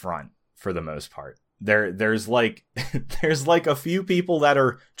a front for the most part. There's like a few people that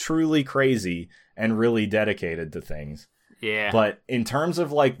are truly crazy and really dedicated to things. Yeah. But in terms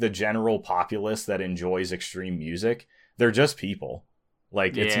of like the general populace that enjoys extreme music, they're just people.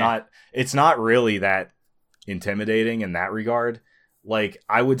 Like it's not really that intimidating in that regard. Like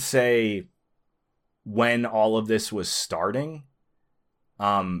I would say when all of this was starting,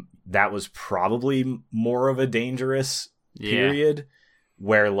 that was probably more of a dangerous period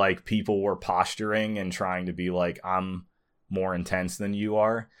where like people were posturing and trying to be like, I'm more intense than you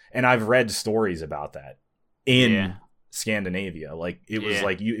are. And I've read stories about that in Scandinavia. Like it was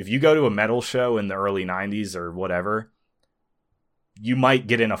like if you go to a metal show in the early 90s or whatever, you might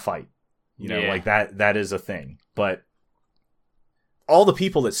get in a fight. You know, like that is a thing. But all the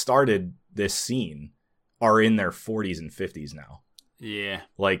people that started this scene are in their 40s and 50s now. Yeah.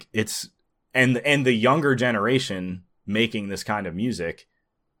 Like it's and the younger generation making this kind of music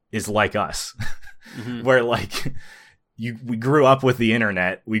is like us. Mm-hmm. Where like we grew up with the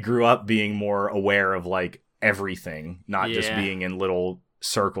internet. We grew up being more aware of like everything, not just being in little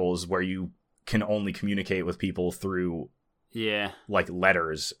circles where you can only communicate with people through like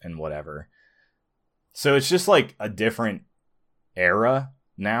letters and whatever. So it's just like a different era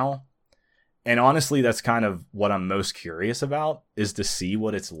now. And honestly, that's kind of what I'm most curious about, is to see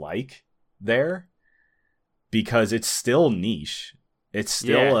what it's like there, because it's still niche. It's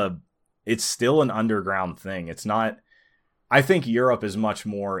still an underground thing. It's not, I think Europe is much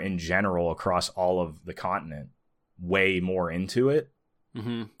more in general across all of the continent, way more into it.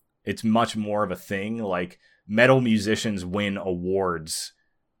 Mm-hmm. It's much more of a thing. Like metal musicians win awards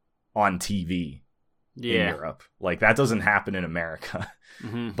on TV in Europe. Like that doesn't happen in America,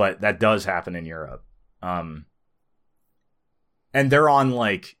 but that does happen in Europe. And they're on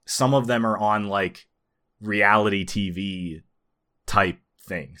like, some of them are on like reality TV type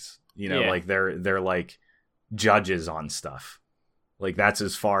things, you know, like they're like judges on stuff. Like that's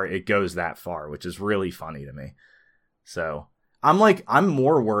as far it goes, that far, which is really funny to me. So I'm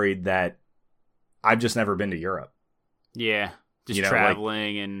more worried that I've just never been to Europe. Yeah. Just, you know,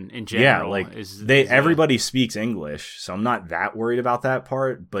 traveling like, and in general. Yeah, like everybody speaks English, so I'm not that worried about that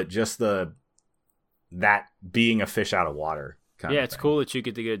part, but just that being a fish out of water kind of it's thing. Cool that you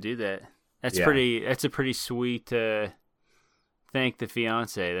get to go do that. That's a pretty sweet thank the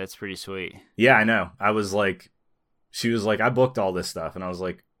fiance. That's pretty sweet. Yeah, I know. She was like, I booked all this stuff, and I was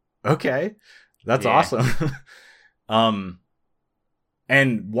like, okay, that's awesome.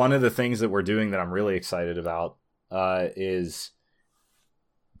 And one of the things that we're doing that I'm really excited about is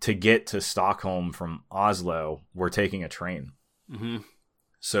to get to Stockholm from Oslo. We're taking a train. Mm-hmm.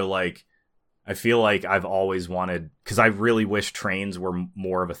 So like, I feel like I've always wanted, because I really wish trains were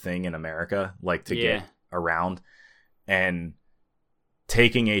more of a thing in America, like to get around, and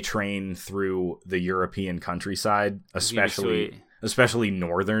taking a train through the European countryside, especially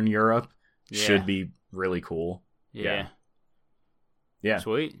Northern Europe, should be really cool. Yeah.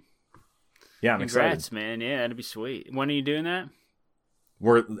 Sweet. Yeah, I'm Congrats, excited. Man. Yeah, that'd be sweet. When are you doing that?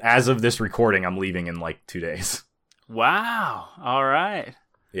 As of this recording, I'm leaving in like 2 days. Wow. All right.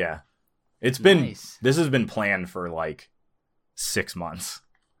 Yeah. This has been planned for like 6 months.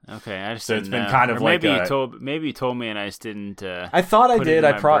 Okay, I just so didn't it's been know. kind of or like maybe you told me and I just didn't. I thought I did.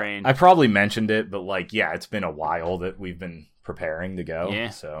 I probably mentioned it, but like, yeah, it's been a while that we've been preparing to go. Yeah.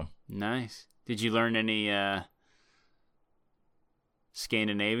 So nice. Did you learn any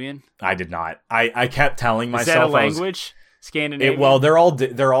Scandinavian? I did not. I kept telling myself. Is that a language? Scandinavian. Well, they're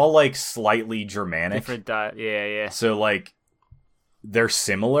all like slightly Germanic. Different yeah. So like, they're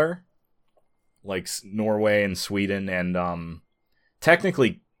similar, like Norway and Sweden and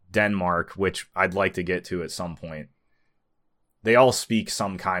technically Denmark, which I'd like to get to at some point. They all speak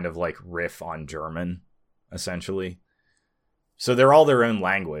some kind of like riff on German, essentially. So they're all their own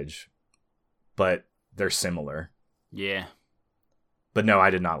language, but they're similar. Yeah. But no, I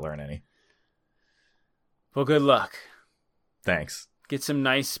did not learn any. Well, good luck. Thanks. Get some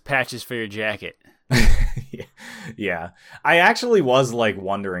nice patches for your jacket. Yeah. I actually was like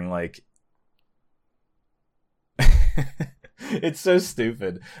wondering, like, it's so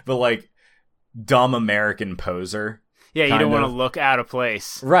stupid, but like, dumb American poser. Yeah, you don't want to look out of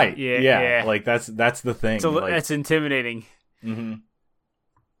place. Right. Yeah. Like that's the thing. That's intimidating. Mm-hmm.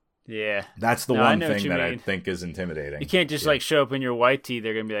 Yeah. That's the one thing that I think is intimidating. You can't just like show up in your white tee.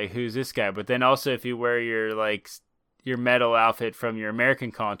 They're gonna be like, "Who's this guy?" But then also, if you wear your metal outfit from your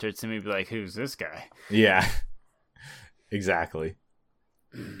American concerts, then we'd be like, "Who's this guy?" Yeah. Exactly.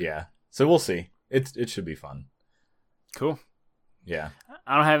 Yeah. So we'll see. It should be fun. Cool. Yeah.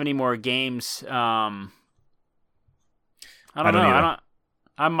 I don't have any more games. I don't know.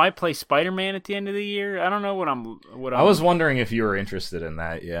 I might play Spider-Man at the end of the year. I don't know what I was wondering if you were interested in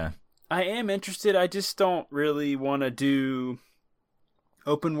that. Yeah. I am interested. I just don't really want to do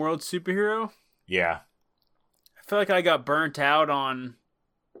open world superhero. Yeah. I feel like I got burnt out on.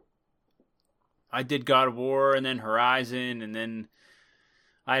 I did God of War and then Horizon, and then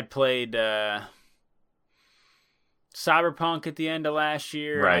I had played Cyberpunk at the end of last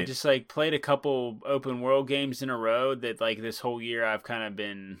year. Right. I just like played a couple open world games in a row that like this whole year I've kind of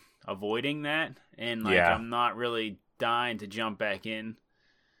been avoiding that, and like I'm not really dying to jump back in.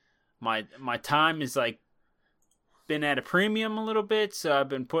 My time is like been at a premium a little bit, so I've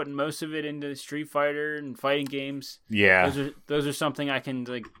been putting most of it into Street Fighter and fighting games. Yeah. Those are something I can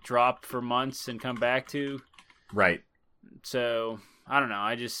like drop for months and come back to. Right. So I don't know.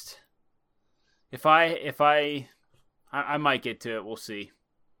 I just if I might get to it. We'll see.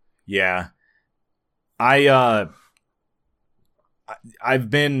 Yeah. I've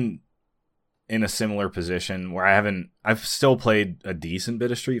been in a similar position where I've still played a decent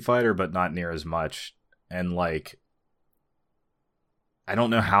bit of Street Fighter, but not near as much. And like, I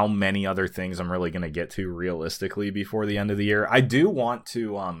don't know how many other things I'm really going to get to realistically before the end of the year. I do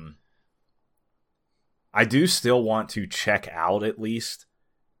still want to check out at least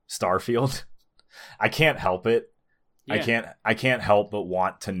Starfield. I can't help it. Yeah. I can't help but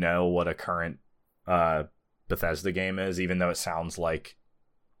want to know what a current Bethesda game is, even though it sounds like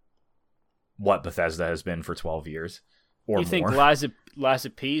what Bethesda has been for 12 years or more. You think Lies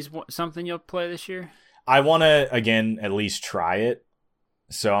of P is something you'll play this year? I want to, again, at least try it.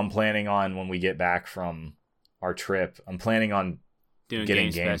 So I'm planning on, when we get back from our trip, I'm planning on getting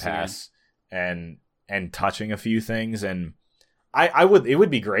Game Pass and touching a few things. And it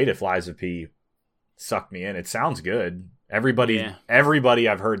would be great if Lies of P sucked me in. It sounds good. Everybody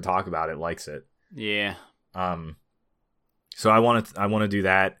I've heard talk about it likes it. Yeah. So I want to do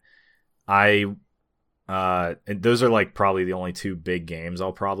that. And those are like probably the only two big games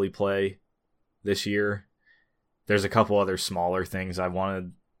I'll probably play this year. There's a couple other smaller things I want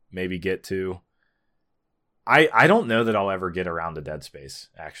to maybe get to. I don't know that I'll ever get around to Dead Space,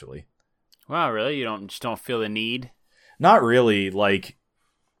 actually. Wow, really? You don't feel the need? Not really. Like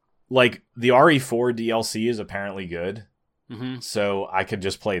the RE4 DLC is apparently good. Mm-hmm. So I could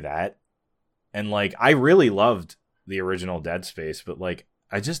just play that. And like, I really loved the original Dead Space, but like,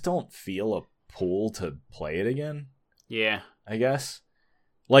 I just don't feel a pull to play it again. Yeah. I guess.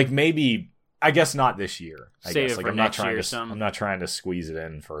 Like, maybe, I guess not this year. Save it for next year or something. I'm not trying to squeeze it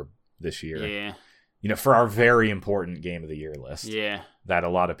in for this year. Yeah. You know, for our very important game of the year list. Yeah. That a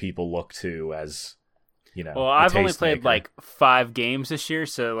lot of people look to as, you know. Well, I've only played like 5 games this year,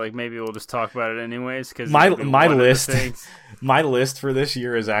 so like maybe we'll just talk about it anyways. Because my list for this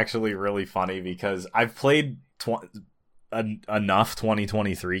year is actually really funny because I've played enough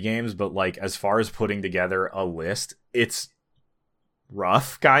 2023 games, but like as far as putting together a list, it's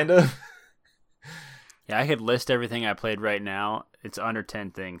rough, kind of. Yeah, I could list everything I played right now. It's under 10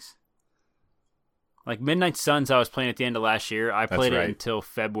 things. Like Midnight Suns, I was playing at the end of last year. I played it until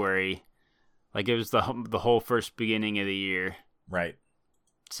February. Like it was the whole first beginning of the year. Right.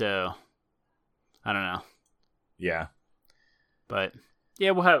 So, I don't know. Yeah. But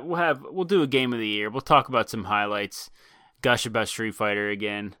Yeah, we'll do a game of the year. We'll talk about some highlights. Gush about Street Fighter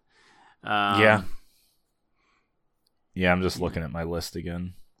again. Yeah, I'm just looking at my list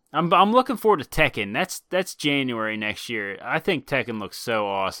again. I'm looking forward to Tekken. That's January next year. I think Tekken looks so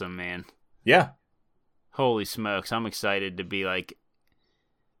awesome, man. Yeah. Holy smokes, I'm excited to be like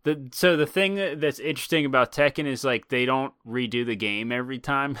so the thing that's interesting about Tekken is like they don't redo the game every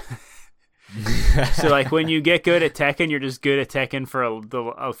time. So like when you get good at Tekken, you're just good at Tekken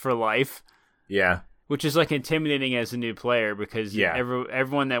for life. Yeah. Which is like intimidating as a new player because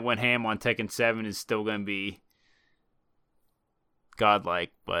everyone that went ham on Tekken 7 is still going to be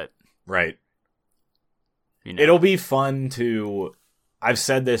godlike, but right. You know. It'll be fun to. I've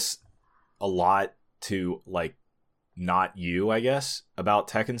said this a lot to like not you, I guess, about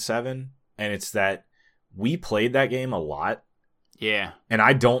Tekken 7, and it's that we played that game a lot. Yeah. And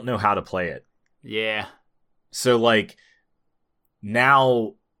I don't know how to play it. Yeah. So like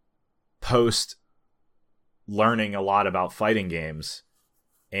now post learning a lot about fighting games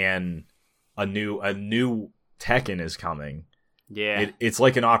and a new Tekken is coming. Yeah. It's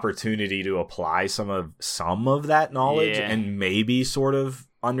like an opportunity to apply some of that knowledge and maybe sort of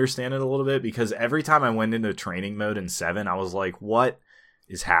understand it a little bit, because every time I went into training mode in 7, I was like, what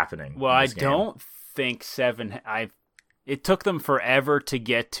is happening? Well, I don't think 7 it took them forever to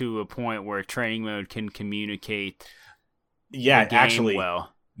get to a point where training mode can communicate actually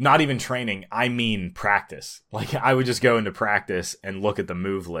well. Not even training, I mean practice. Like I would just go into practice and look at the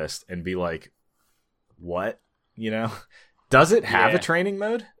move list and be like, what? You know? Does it have a training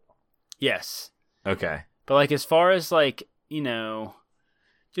mode? Yes. Okay. But like as far as like, you know,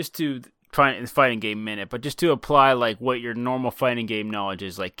 just to find the fighting game minute, but just to apply like what your normal fighting game knowledge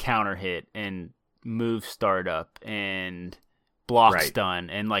is, like counter hit and move startup and block stun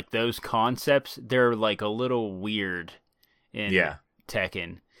and like those concepts, they're like a little weird in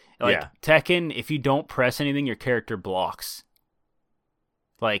Tekken. Like Tekken, if you don't press anything, your character blocks.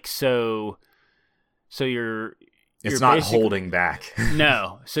 Like so you're not holding back.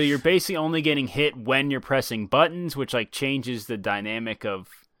 No. So you're basically only getting hit when you're pressing buttons, which like changes the dynamic of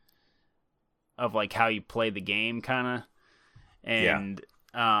like how you play the game kind of. And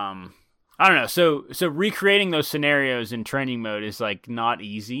I don't know. So recreating those scenarios in training mode is like not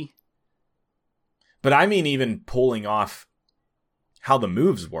easy. But I mean even pulling off how the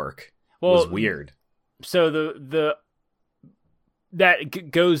moves work was weird. So the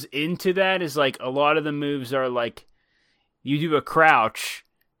that goes into that is like a lot of the moves are like you do a crouch,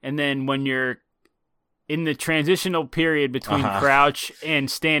 and then when you're in the transitional period between crouch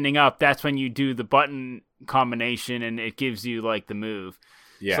and standing up, that's when you do the button combination, and it gives you like the move.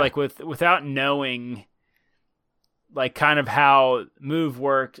 Yeah. So like without knowing like kind of how moves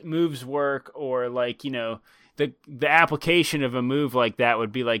work, or like, you know, the application of a move like that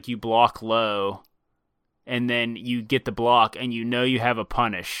would be like you block low, and then you get the block, and you know you have a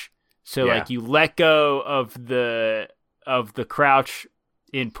punish. So like you let go of the crouch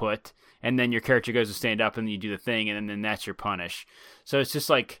input, and then your character goes to stand up, and you do the thing, and then that's your punish. So it's just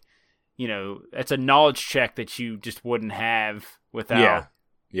like, you know, it's a knowledge check that you just wouldn't have without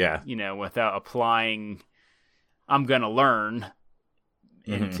you know, without applying I'm gonna learn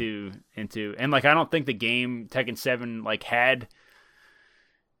into and like I don't think the game Tekken 7 like had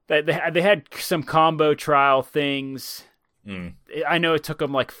they had some combo trial things. I know it took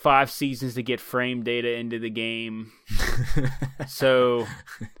them like 5 seasons to get frame data into the game. So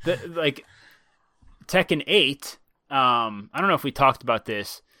like Tekken 8, I don't know if we talked about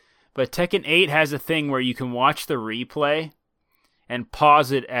this, but Tekken 8 has a thing where you can watch the replay and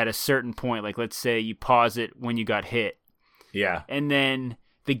pause it at a certain point. Like let's say you pause it when you got hit. Yeah. And then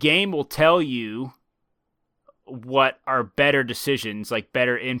the game will tell you what are better decisions, like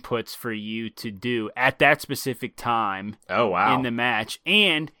better inputs for you to do at that specific time. Oh, wow. In the match.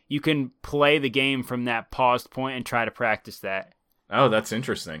 And you can play the game from that paused point and try to practice that. Oh, that's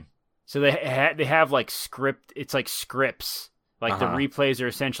interesting. So they have like it's like scripts. Like the replays are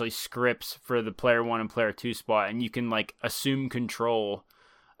essentially scripts for the player 1 and player 2 spot, and you can like assume control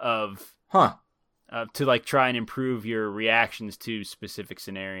of to like try and improve your reactions to specific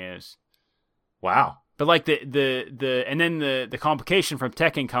scenarios. Wow. But like the complication from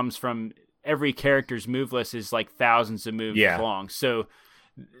Tekken comes from every character's move list is like thousands of moves long. So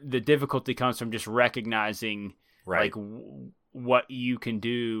the difficulty comes from just recognizing like what you can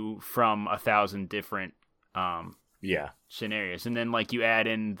do from 1,000 different scenarios. And then like you add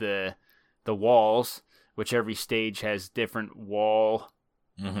in the walls, which every stage has different wall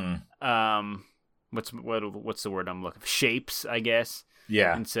what's the word I'm looking for? Shapes, I guess.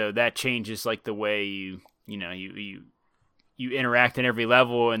 Yeah. And so that changes like the way you you interact in every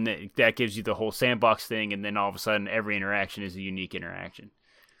level, and that gives you the whole sandbox thing, and then all of a sudden every interaction is a unique interaction.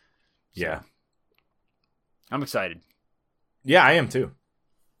 So, yeah. I'm excited. Yeah, I am too.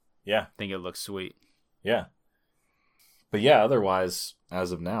 Yeah. I think it looks sweet. Yeah. But yeah, otherwise,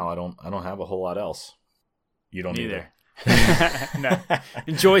 as of now, I don't have a whole lot else. You don't either. No.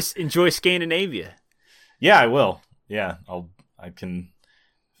 Enjoy Scandinavia. Yeah, I will. Yeah, I can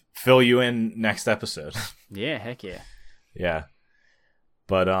fill you in next episode. Yeah, heck yeah. Yeah.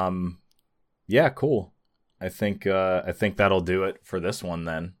 But yeah, cool. I think that'll do it for this one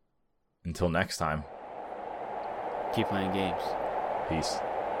then. Until next time. Keep playing games. Peace.